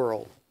save the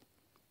world.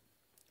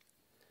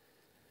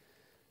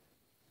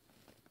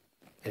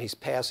 And he's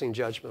passing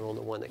judgment on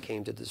the one that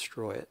came to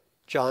destroy it.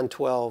 John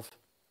 12,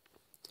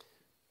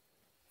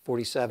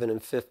 47 to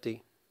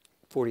 50.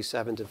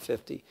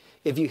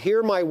 "If you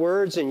hear my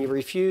words and you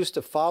refuse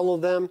to follow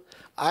them,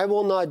 I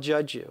will not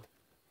judge you.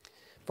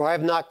 For I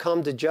have not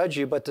come to judge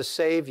you, but to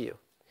save you.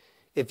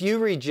 If you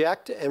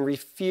reject and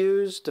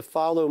refuse to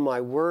follow my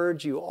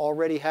words, you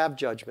already have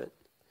judgment.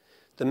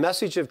 The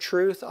message of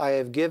truth I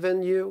have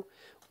given you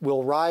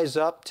will rise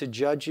up to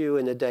judge you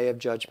in the day of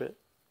judgment.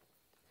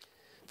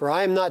 For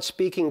I am not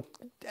speaking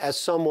as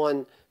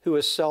someone who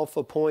is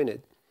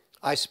self-appointed.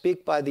 I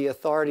speak by the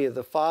authority of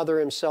the Father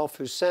himself,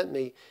 who sent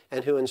me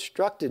and who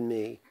instructed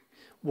me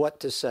what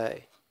to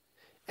say.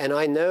 And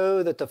I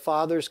know that the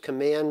Father's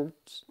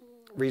commands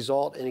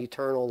result in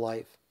eternal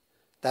life.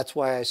 That's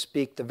why I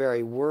speak the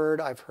very word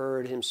I've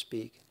heard him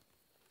speak."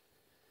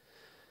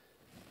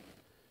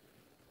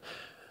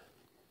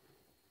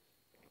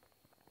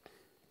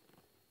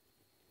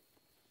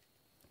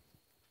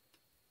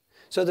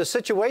 So the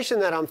situation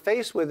that I'm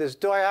faced with is,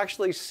 do I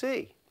actually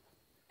see?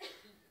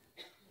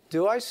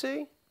 Do I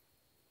see?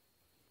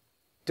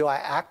 Do I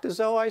act as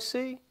though I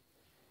see?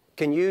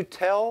 Can you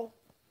tell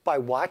by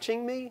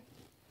watching me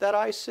that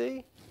I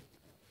see?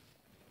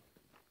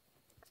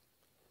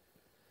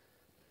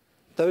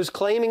 Those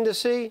claiming to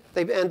see,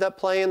 they end up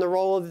playing the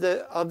role of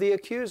the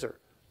accuser.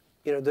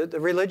 You know, the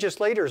religious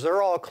leaders,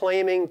 they're all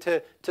claiming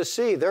to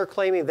see. They're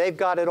claiming they've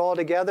got it all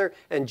together,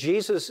 and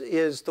Jesus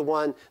is the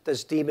one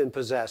that's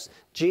demon-possessed.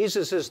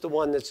 Jesus is the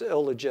one that's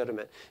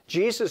illegitimate.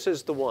 Jesus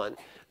is the one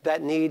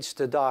that needs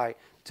to die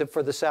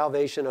for the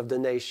salvation of the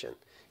nation.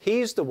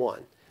 He's the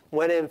one,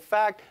 when in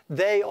fact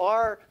they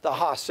are the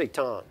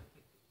ha-satan.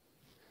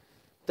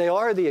 They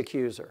are the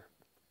accuser.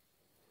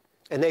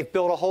 And they've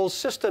built a whole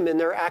system in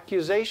their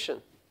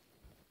accusation.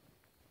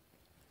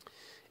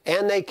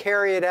 And they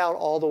carry it out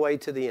all the way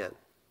to the end.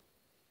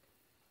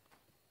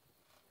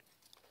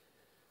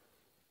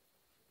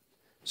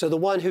 So the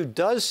one who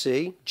does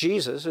see,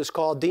 Jesus, is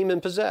called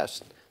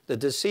demon-possessed. The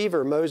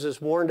deceiver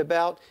Moses warned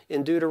about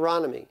in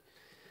Deuteronomy,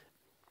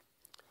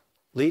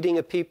 leading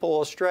a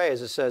people astray,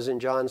 as it says in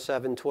John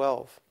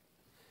 7:12.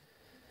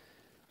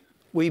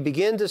 We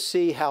begin to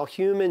see how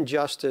human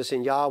justice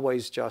and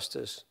Yahweh's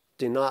justice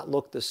do not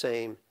look the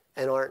same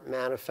and aren't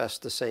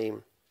manifest the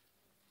same.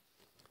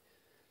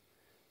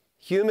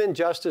 Human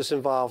justice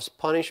involves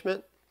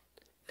punishment,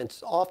 and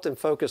it's often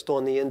focused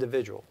on the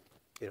individual.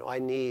 You know, I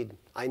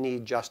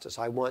need justice.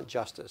 I want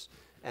justice.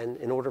 And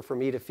in order for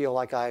me to feel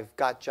like I've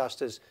got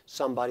justice,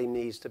 somebody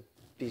needs to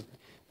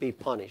be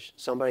punished.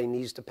 Somebody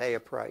needs to pay a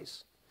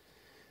price.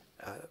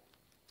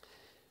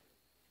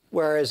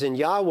 Whereas in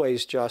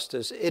Yahweh's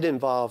justice, it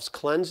involves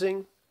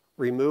cleansing,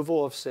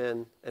 removal of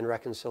sin, and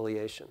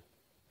reconciliation.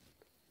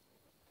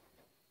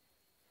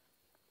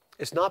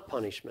 It's not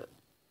punishment.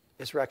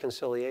 It's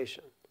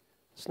reconciliation.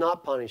 It's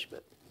not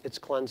punishment. It's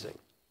cleansing.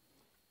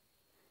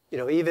 You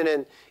know,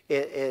 even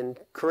in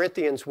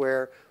Corinthians,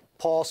 where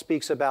Paul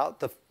speaks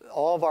about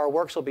all of our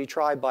works will be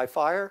tried by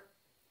fire,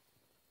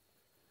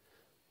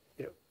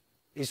 you know,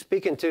 he's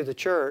speaking to the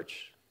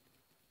church,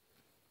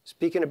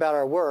 speaking about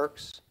our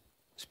works,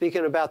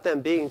 speaking about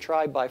them being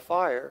tried by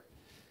fire.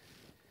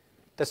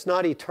 That's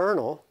not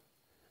eternal.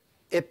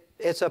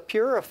 It's a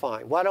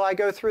purifying. Why do I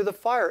go through the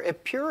fire?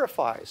 It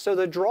purifies. So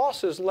the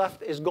dross is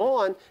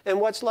gone,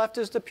 and what's left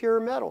is the pure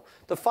metal.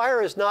 The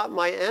fire is not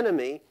my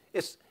enemy.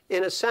 It's,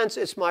 in a sense,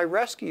 it's my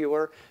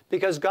rescuer,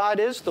 because God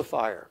is the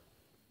fire.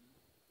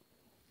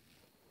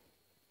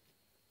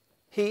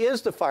 He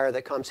is the fire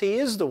that comes. He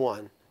is the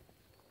one.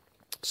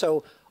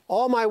 So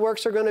all my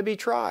works are going to be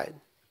tried.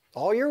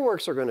 All your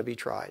works are going to be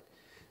tried.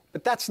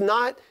 But that's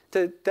not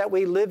that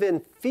we live in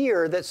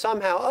fear that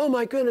somehow, oh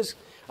my goodness,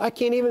 I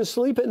can't even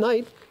sleep at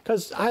night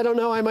because I don't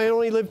know, I might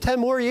only live 10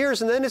 more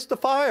years and then it's the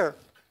fire.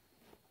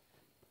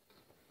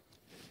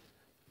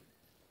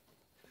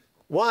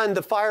 One,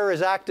 the fire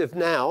is active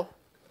now.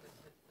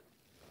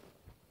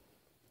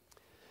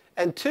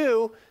 And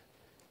two,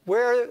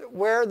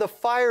 where the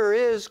fire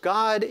is,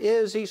 God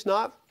is. He's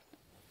not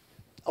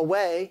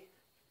away.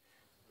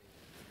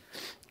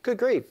 Good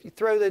grief. You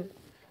throw the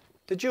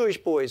Jewish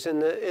boys in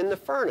the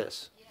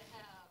furnace. Yeah.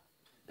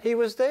 He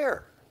was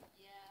there.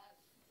 Yeah.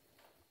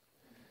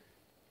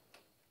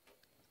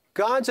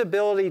 God's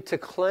ability to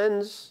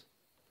cleanse,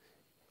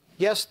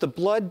 yes, the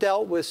blood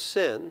dealt with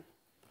sin.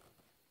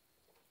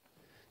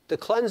 The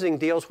cleansing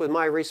deals with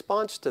my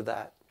response to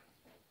that.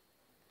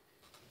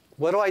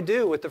 What do I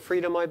do with the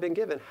freedom I've been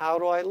given? How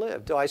do I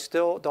live? Do I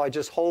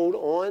just hold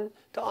on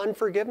to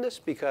unforgiveness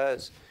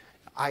because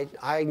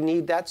I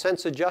need that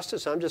sense of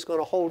justice? I'm just going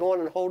to hold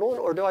on,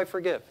 or do I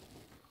forgive?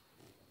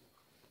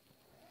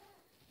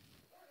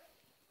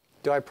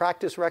 Do I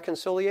practice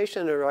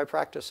reconciliation, or do I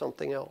practice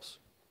something else?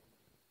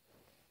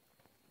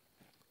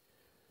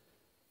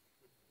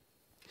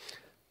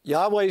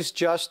 Yahweh's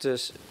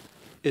justice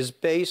is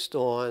based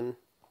on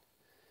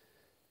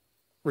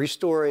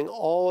restoring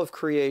all of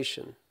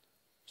creation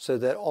so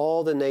that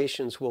all the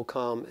nations will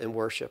come and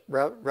worship.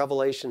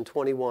 Revelation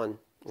 21,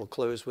 we'll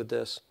close with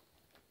this.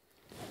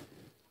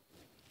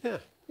 Yeah,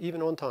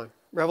 even on time.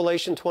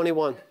 Revelation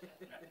 21.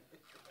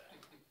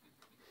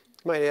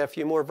 Might add a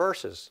few more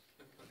verses.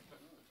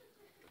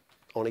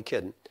 Only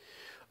kidding.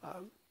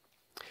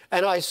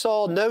 And I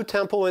saw no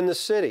temple in the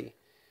city,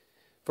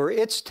 for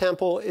its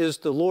temple is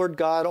the Lord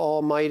God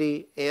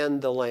Almighty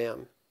and the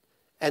Lamb.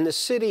 And the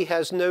city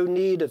has no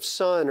need of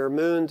sun or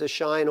moon to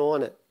shine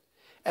on it.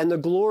 And the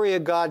glory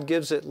of God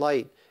gives it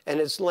light,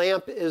 and its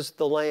lamp is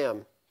the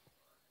Lamb.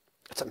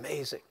 It's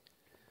amazing.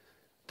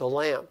 The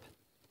lamp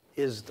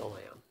is the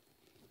Lamb.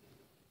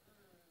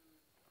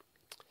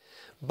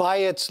 By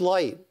its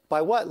light,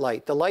 by what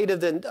light? The light of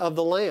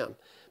the Lamb.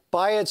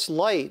 By its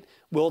light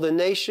will the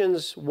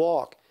nations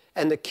walk,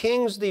 and the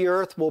kings of the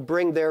earth will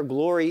bring their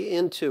glory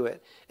into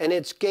it. And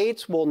its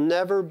gates will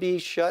never be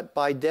shut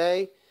by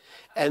day,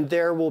 and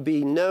there will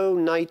be no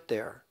night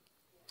there.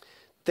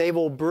 They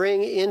will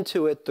bring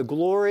into it the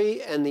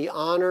glory and the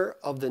honor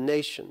of the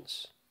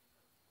nations.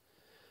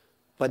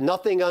 But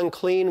nothing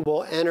unclean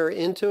will enter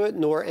into it,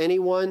 nor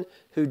anyone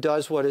who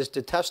does what is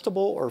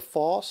detestable or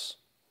false,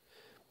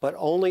 but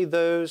only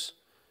those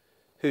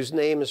whose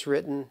name is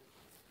written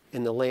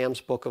in the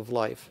Lamb's book of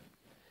life.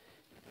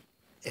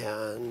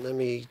 And let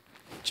me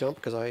jump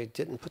because I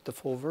didn't put the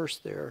full verse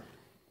there.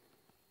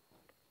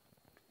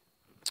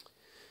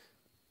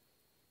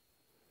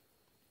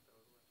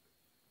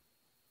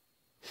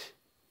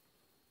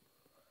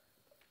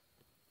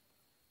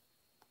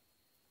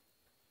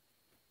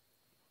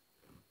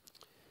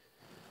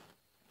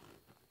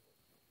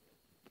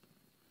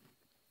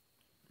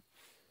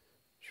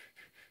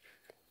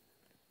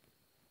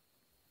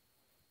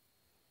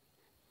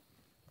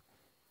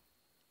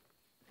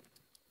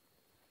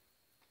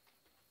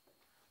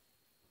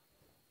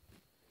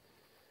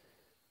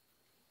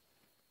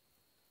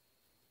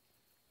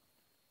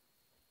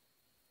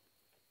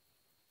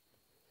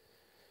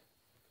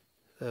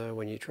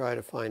 When you try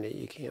to find it,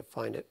 you can't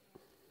find it.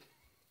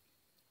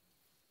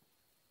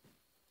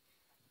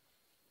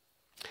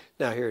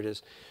 Now here it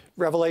is.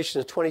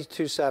 Revelation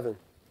 22:7.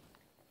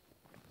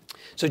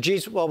 So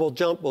Jesus,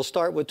 we'll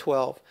start with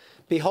 12.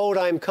 Behold,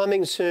 I am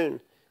coming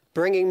soon,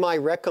 bringing my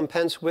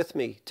recompense with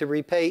me to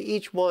repay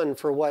each one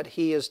for what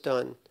he has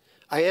done.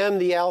 I am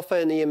the Alpha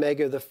and the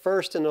Omega, the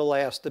first and the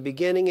last, the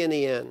beginning and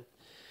the end.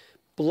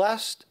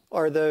 Blessed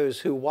are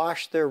those who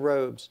wash their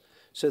robes,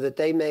 so that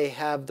they may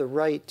have the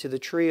right to the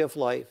tree of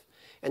life,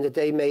 and that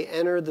they may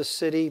enter the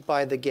city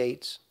by the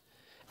gates.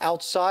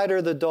 Outside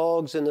are the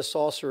dogs and the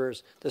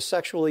sorcerers, the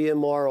sexually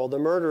immoral, the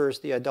murderers,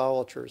 the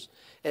idolaters,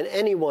 and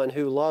anyone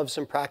who loves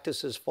and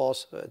practices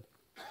falsehood.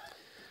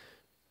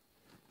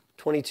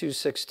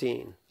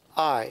 22:16.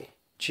 I,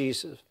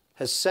 Jesus,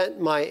 has sent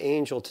my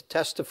angel to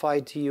testify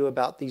to you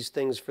about these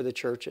things for the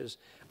churches.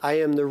 I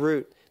am the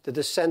root, the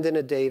descendant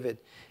of David,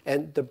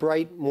 and the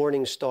bright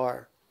morning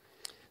star.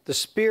 The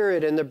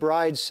Spirit and the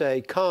bride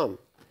say, come.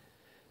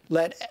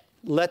 Let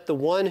the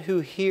one who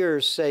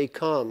hears say,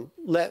 come.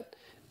 Let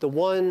the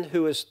one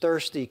who is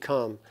thirsty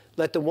come.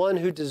 Let the one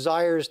who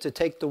desires to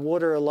take the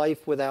water of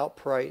life without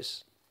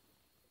price.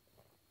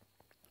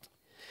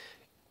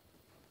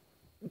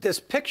 This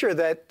picture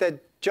that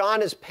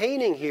John is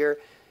painting here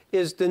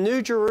is the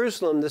New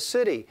Jerusalem, the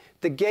city.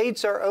 The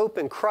gates are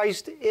open.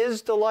 Christ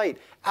is the light.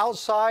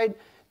 Outside,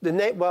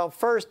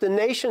 first, the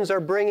nations are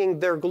bringing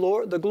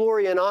the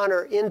glory and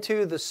honor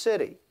into the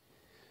city.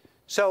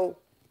 So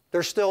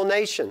they're still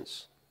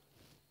nations.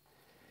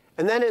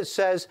 And then it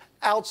says,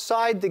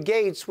 outside the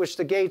gates, which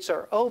the gates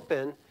are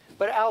open,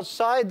 but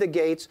outside the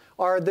gates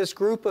are this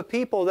group of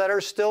people that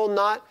are still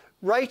not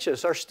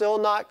righteous, are still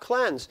not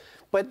cleansed.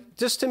 But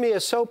this to me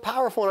is so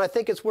powerful, and I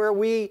think it's where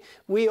we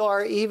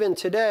are even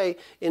today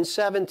in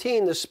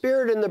 17. The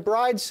Spirit and the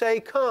bride say,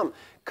 come.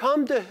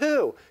 Come to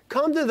who?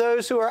 Come to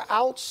those who are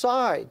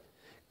outside.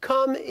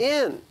 Come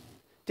in.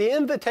 The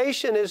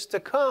invitation is to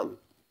come.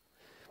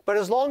 But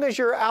as long as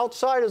you're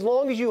outside, as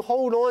long as you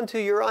hold on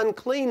to your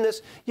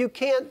uncleanness, you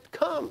can't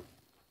come.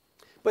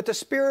 But the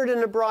Spirit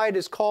and the bride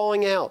is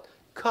calling out,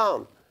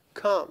 come,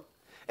 come.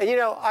 And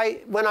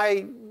when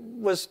I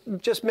was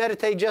just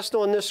meditating just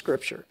on this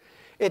scripture,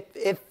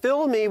 it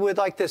filled me with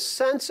like this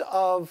sense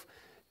of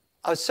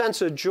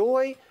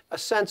joy, a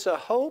sense of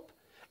hope,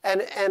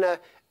 and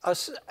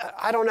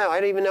I don't know,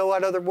 I don't even know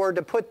what other word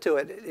to put to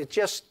it.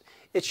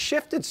 It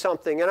shifted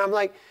something, and I'm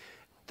like,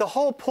 the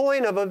whole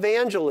point of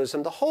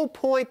evangelism, the whole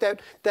point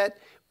that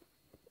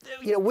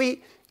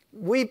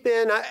we've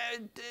been,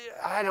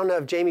 I don't know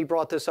if Jamie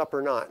brought this up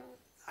or not,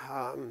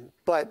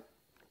 but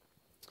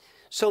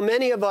so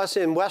many of us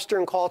in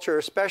Western culture,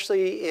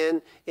 especially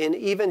in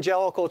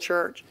evangelical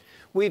church,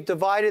 we've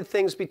divided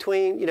things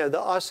between, the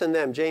us and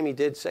them. Jamie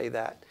did say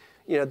that.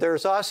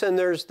 There's us and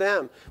there's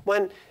them.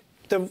 When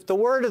the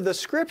word of the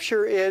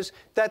scripture is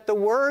that the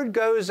word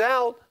goes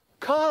out,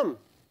 come.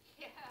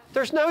 Yeah.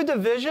 There's no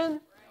division.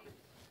 Right.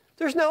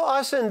 There's no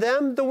us and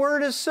them. The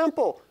word is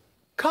simple.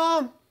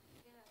 Come.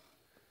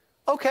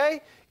 Yeah.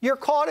 Okay, you're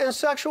caught in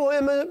sexual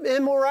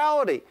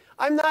immorality.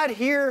 I'm not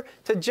here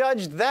to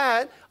judge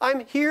that.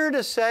 I'm here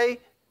to say,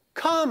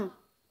 come.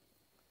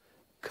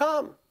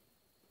 Come.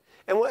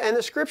 And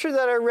the scripture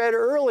that I read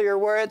earlier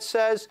where it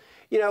says,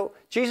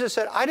 Jesus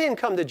said, I didn't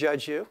come to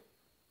judge you,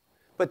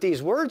 but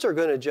these words are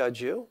going to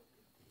judge you.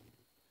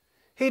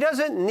 He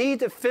doesn't need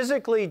to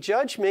physically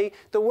judge me.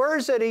 The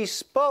words that he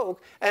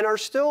spoke and are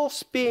still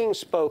being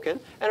spoken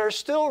and are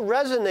still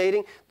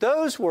resonating,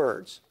 those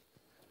words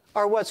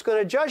are what's going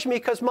to judge me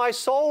because my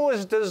soul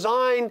is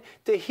designed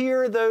to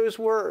hear those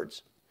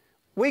words.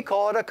 We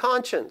call it a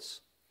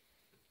conscience.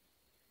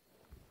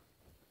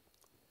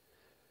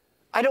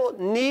 I don't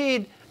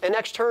need an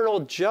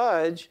external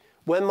judge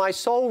when my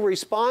soul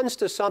responds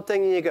to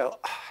something and you go,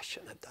 I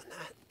shouldn't have done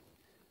that.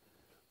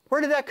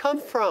 Where did that come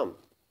from?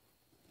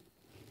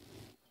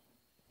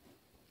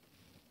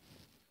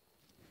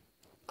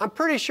 I'm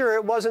pretty sure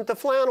it wasn't the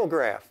flannel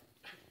graph.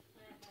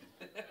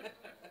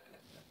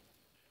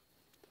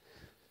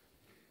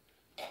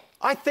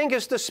 I think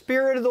it's the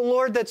Spirit of the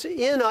Lord that's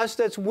in us,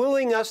 that's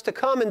willing us to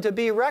come and to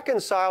be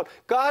reconciled.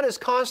 God is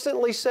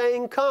constantly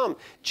saying, come.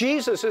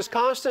 Jesus is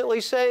constantly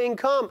saying,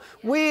 come.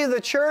 We,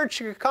 the church,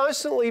 should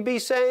constantly be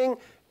saying,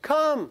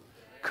 come,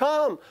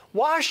 come.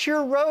 Wash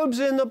your robes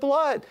in the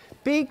blood.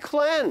 Be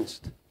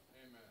cleansed.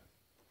 Amen.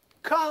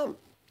 Come.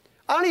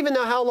 I don't even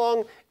know how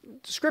long,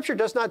 Scripture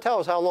does not tell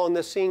us how long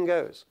this scene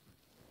goes.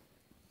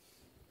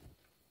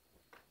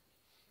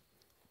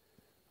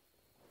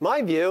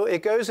 My view,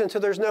 it goes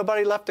until there's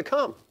nobody left to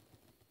come.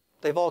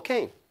 They've all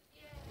came.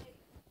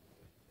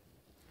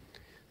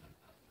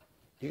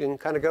 You can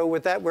kind of go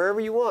with that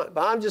wherever you want.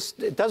 But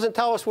it doesn't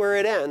tell us where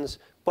it ends.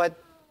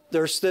 But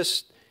there's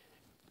this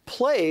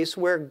place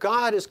where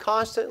God is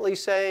constantly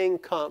saying,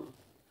 come.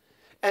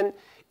 And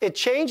it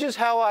changes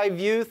how I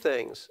view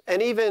things. And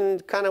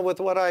even kind of with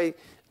what I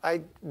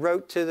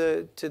wrote to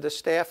the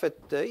staff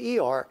at the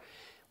ER,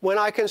 when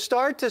I can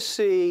start to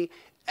see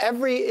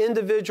every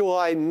individual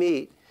I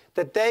meet,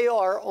 that they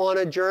are on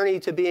a journey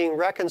to being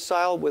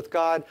reconciled with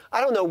God.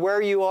 I don't know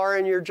where you are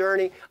in your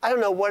journey. I don't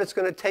know what it's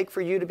going to take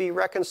for you to be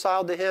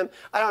reconciled to Him.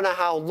 I don't know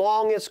how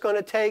long it's going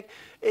to take.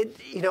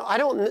 I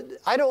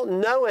don't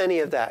know any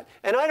of that,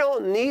 and I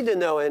don't need to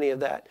know any of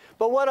that.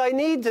 But what I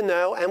need to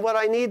know and what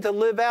I need to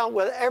live out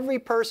with every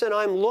person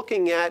I'm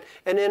looking at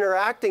and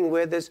interacting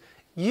with is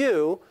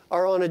you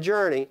are on a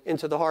journey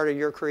into the heart of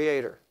your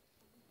Creator.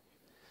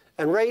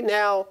 And right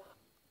now,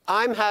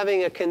 I'm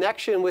having a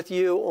connection with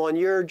you on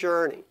your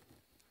journey.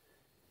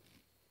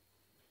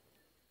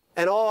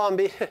 And all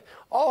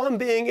I'm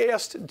being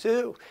asked to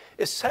do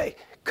is say,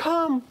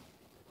 come,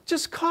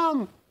 just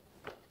come.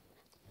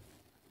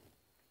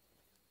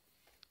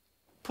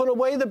 Put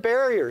away the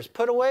barriers,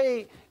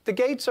 the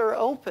gates are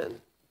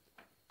open.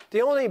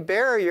 The only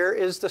barrier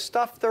is the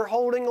stuff they're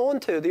holding on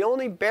to. The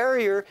only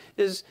barrier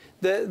is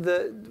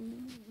the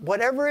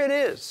whatever it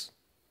is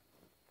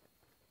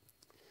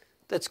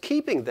that's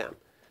keeping them.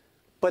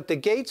 But the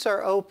gates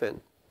are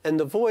open, and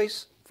the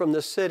voice from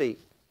the city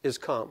is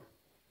come.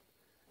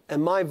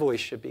 And my voice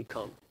should be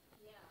come.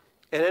 Yeah.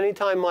 And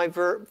anytime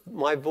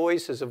my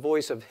voice is a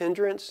voice of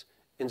hindrance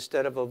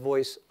instead of a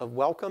voice of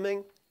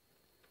welcoming,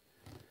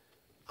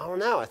 I don't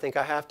know. I think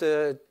I have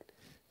to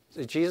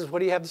say, Jesus, what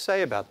do you have to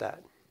say about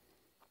that?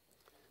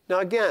 Now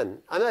again,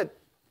 I'm not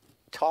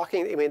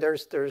talking,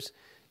 there's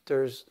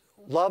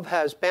love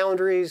has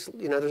boundaries.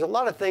 There's a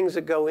lot of things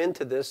that go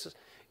into this.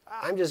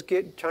 I'm just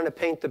trying to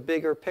paint the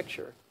bigger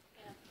picture.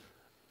 Yeah.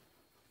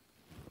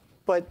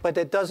 But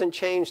that doesn't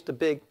change the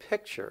big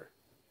picture.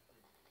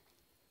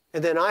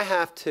 And then I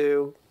have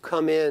to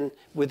come in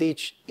with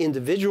each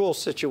individual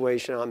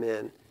situation I'm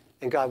in.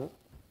 And God,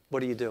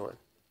 what are you doing?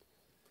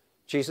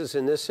 Jesus,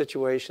 in this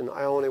situation,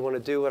 I only want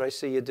to do what I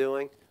see you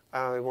doing.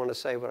 I only want to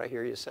say what I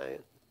hear you saying.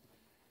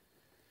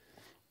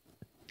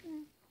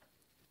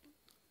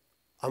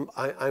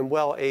 I'm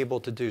well able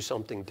to do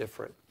something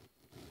different.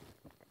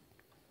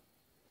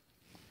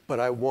 But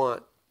I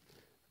want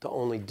to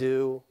only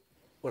do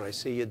what I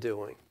see you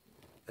doing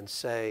and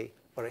say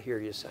what I hear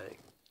you saying.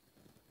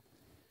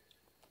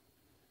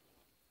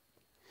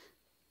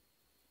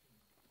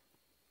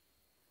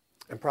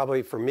 And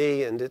probably for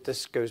me, and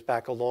this goes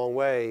back a long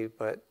way,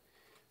 but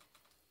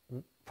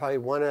probably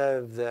one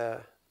of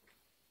the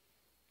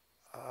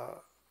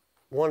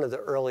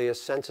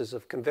earliest senses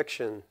of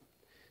conviction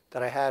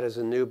that I had as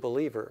a new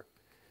believer,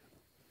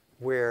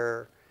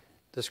 where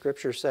the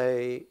scriptures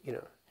say,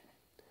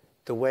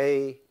 the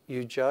way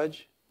you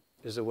judge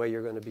is the way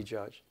you're going to be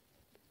judged.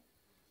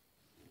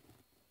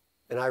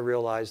 And I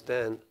realized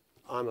then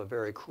I'm a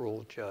very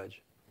cruel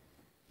judge.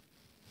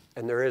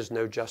 And there is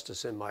no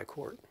justice in my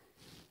court.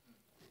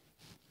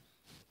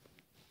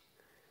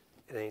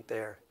 It ain't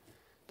there.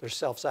 There's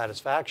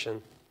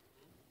self-satisfaction,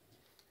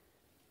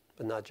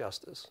 but not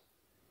justice.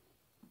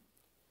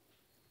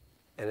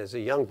 And as a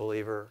young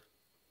believer,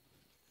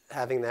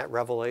 having that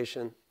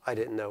revelation, I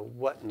didn't know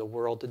what in the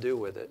world to do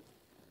with it,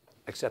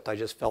 except I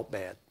just felt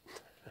bad.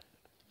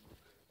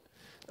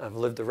 I've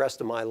lived the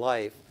rest of my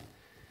life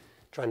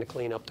trying to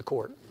clean up the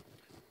court.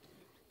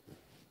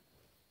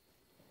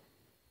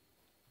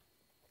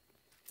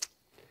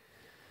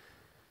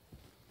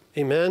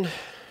 Amen.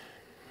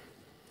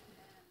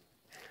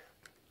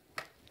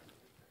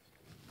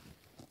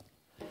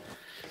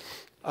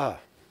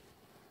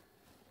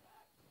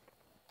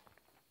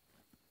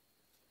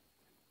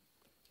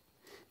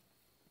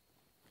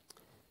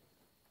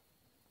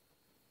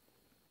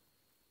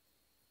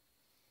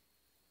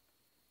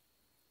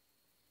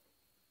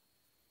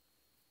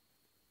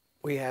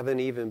 We haven't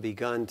even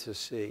begun to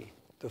see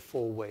the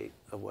full weight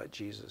of what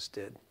Jesus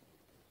did.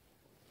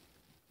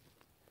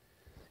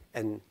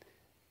 And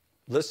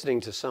listening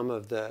to some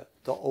of the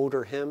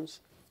older hymns,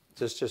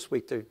 just this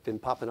week they've been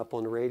popping up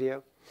on the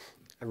radio,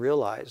 I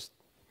realized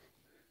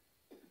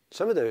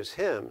some of those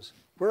hymns,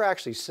 we're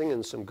actually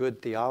singing some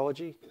good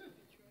theology.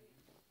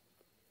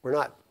 We're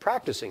not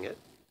practicing it,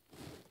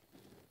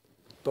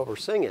 but we're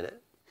singing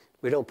it.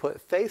 We don't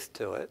put faith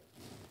to it,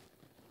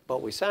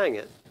 but we sang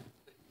it.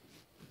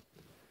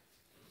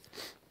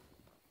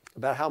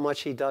 About how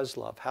much he does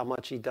love, how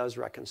much he does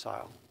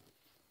reconcile,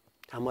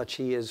 how much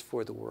he is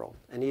for the world.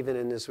 And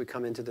even as we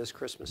come into this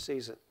Christmas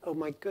season, oh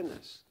my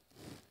goodness.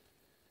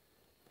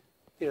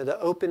 The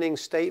opening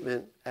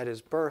statement at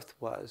his birth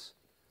was,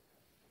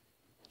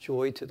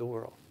 joy to the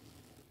world.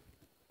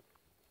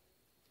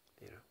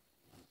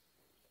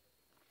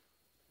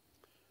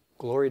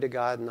 Glory to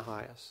God in the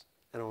highest,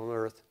 and on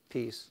earth,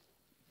 peace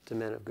to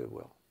men of good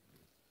will.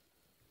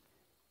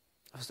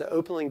 That was the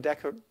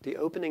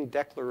opening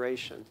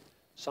declaration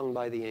sung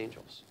by the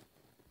angels.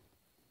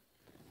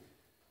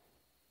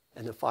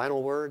 And the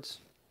final words,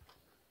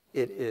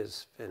 it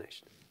is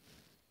finished.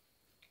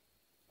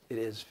 It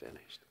is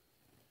finished.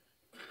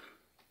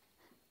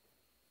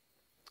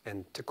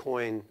 And to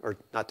coin, or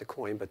not to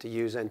coin, but to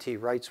use N.T.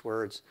 Wright's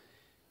words,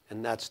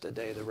 and that's the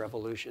day the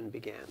revolution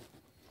began.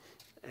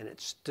 And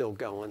it's still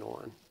going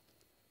on.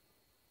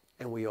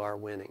 And we are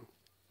winning.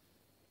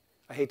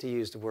 I hate to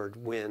use the word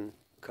win,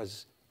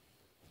 because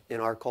in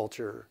our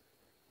culture,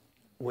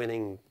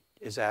 winning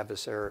is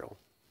adversarial.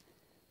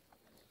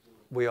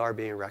 We are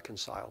being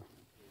reconciled.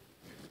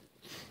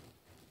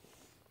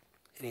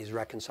 And he's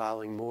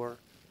reconciling more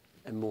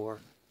and more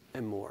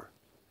and more.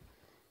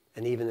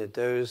 And even at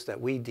those that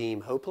we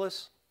deem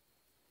hopeless,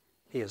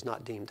 he is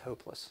not deemed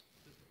hopeless.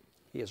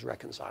 He is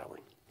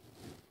reconciling.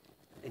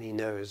 And he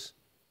knows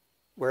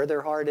where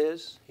their heart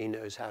is. He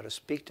knows how to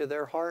speak to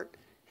their heart.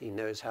 He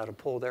knows how to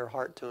pull their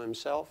heart to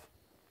himself.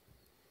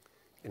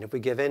 And if we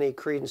give any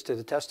credence to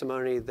the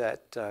testimony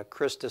that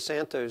Chris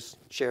DeSantos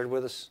shared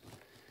with us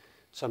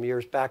some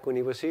years back when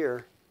he was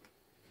here,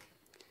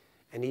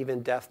 and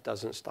even death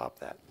doesn't stop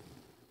that.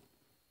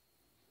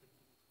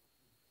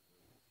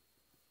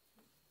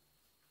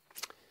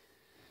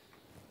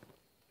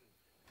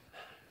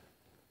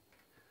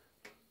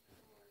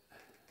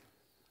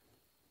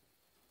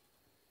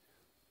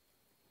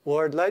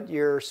 Lord, let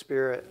your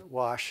Spirit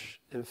wash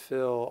and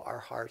fill our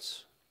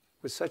hearts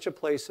with such a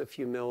place of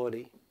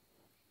humility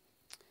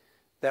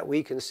that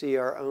we can see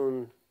our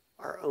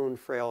own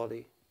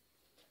frailty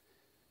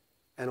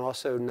and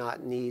also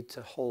not need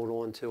to hold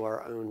on to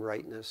our own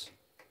rightness.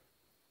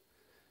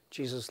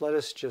 Jesus, let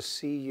us just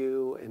see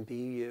you and be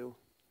you.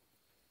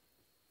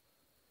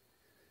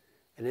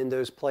 And in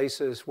those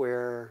places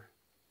where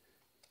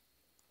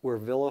we're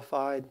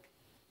vilified,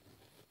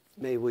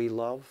 may we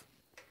love.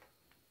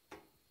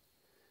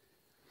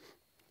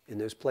 In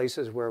those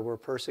places where we're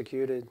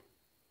persecuted,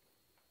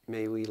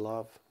 may we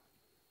love.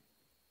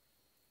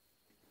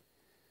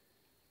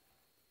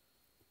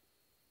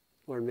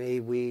 Lord,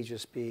 may we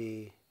just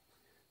be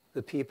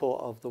the people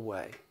of the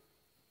way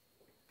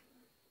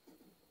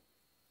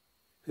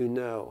who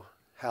know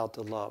how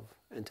to love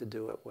and to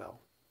do it well.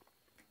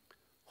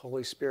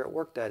 Holy Spirit,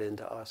 work that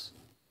into us.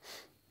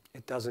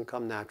 It doesn't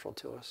come natural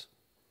to us.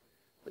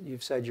 But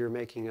you've said you're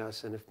making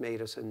us and have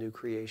made us a new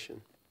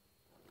creation.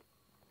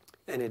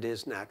 And it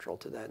is natural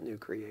to that new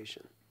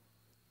creation.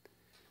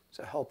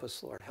 So help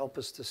us, Lord. Help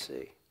us to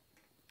see.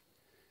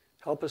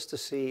 Help us to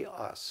see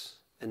us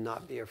and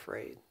not be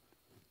afraid.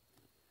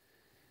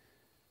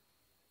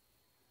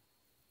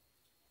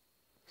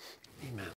 Amen.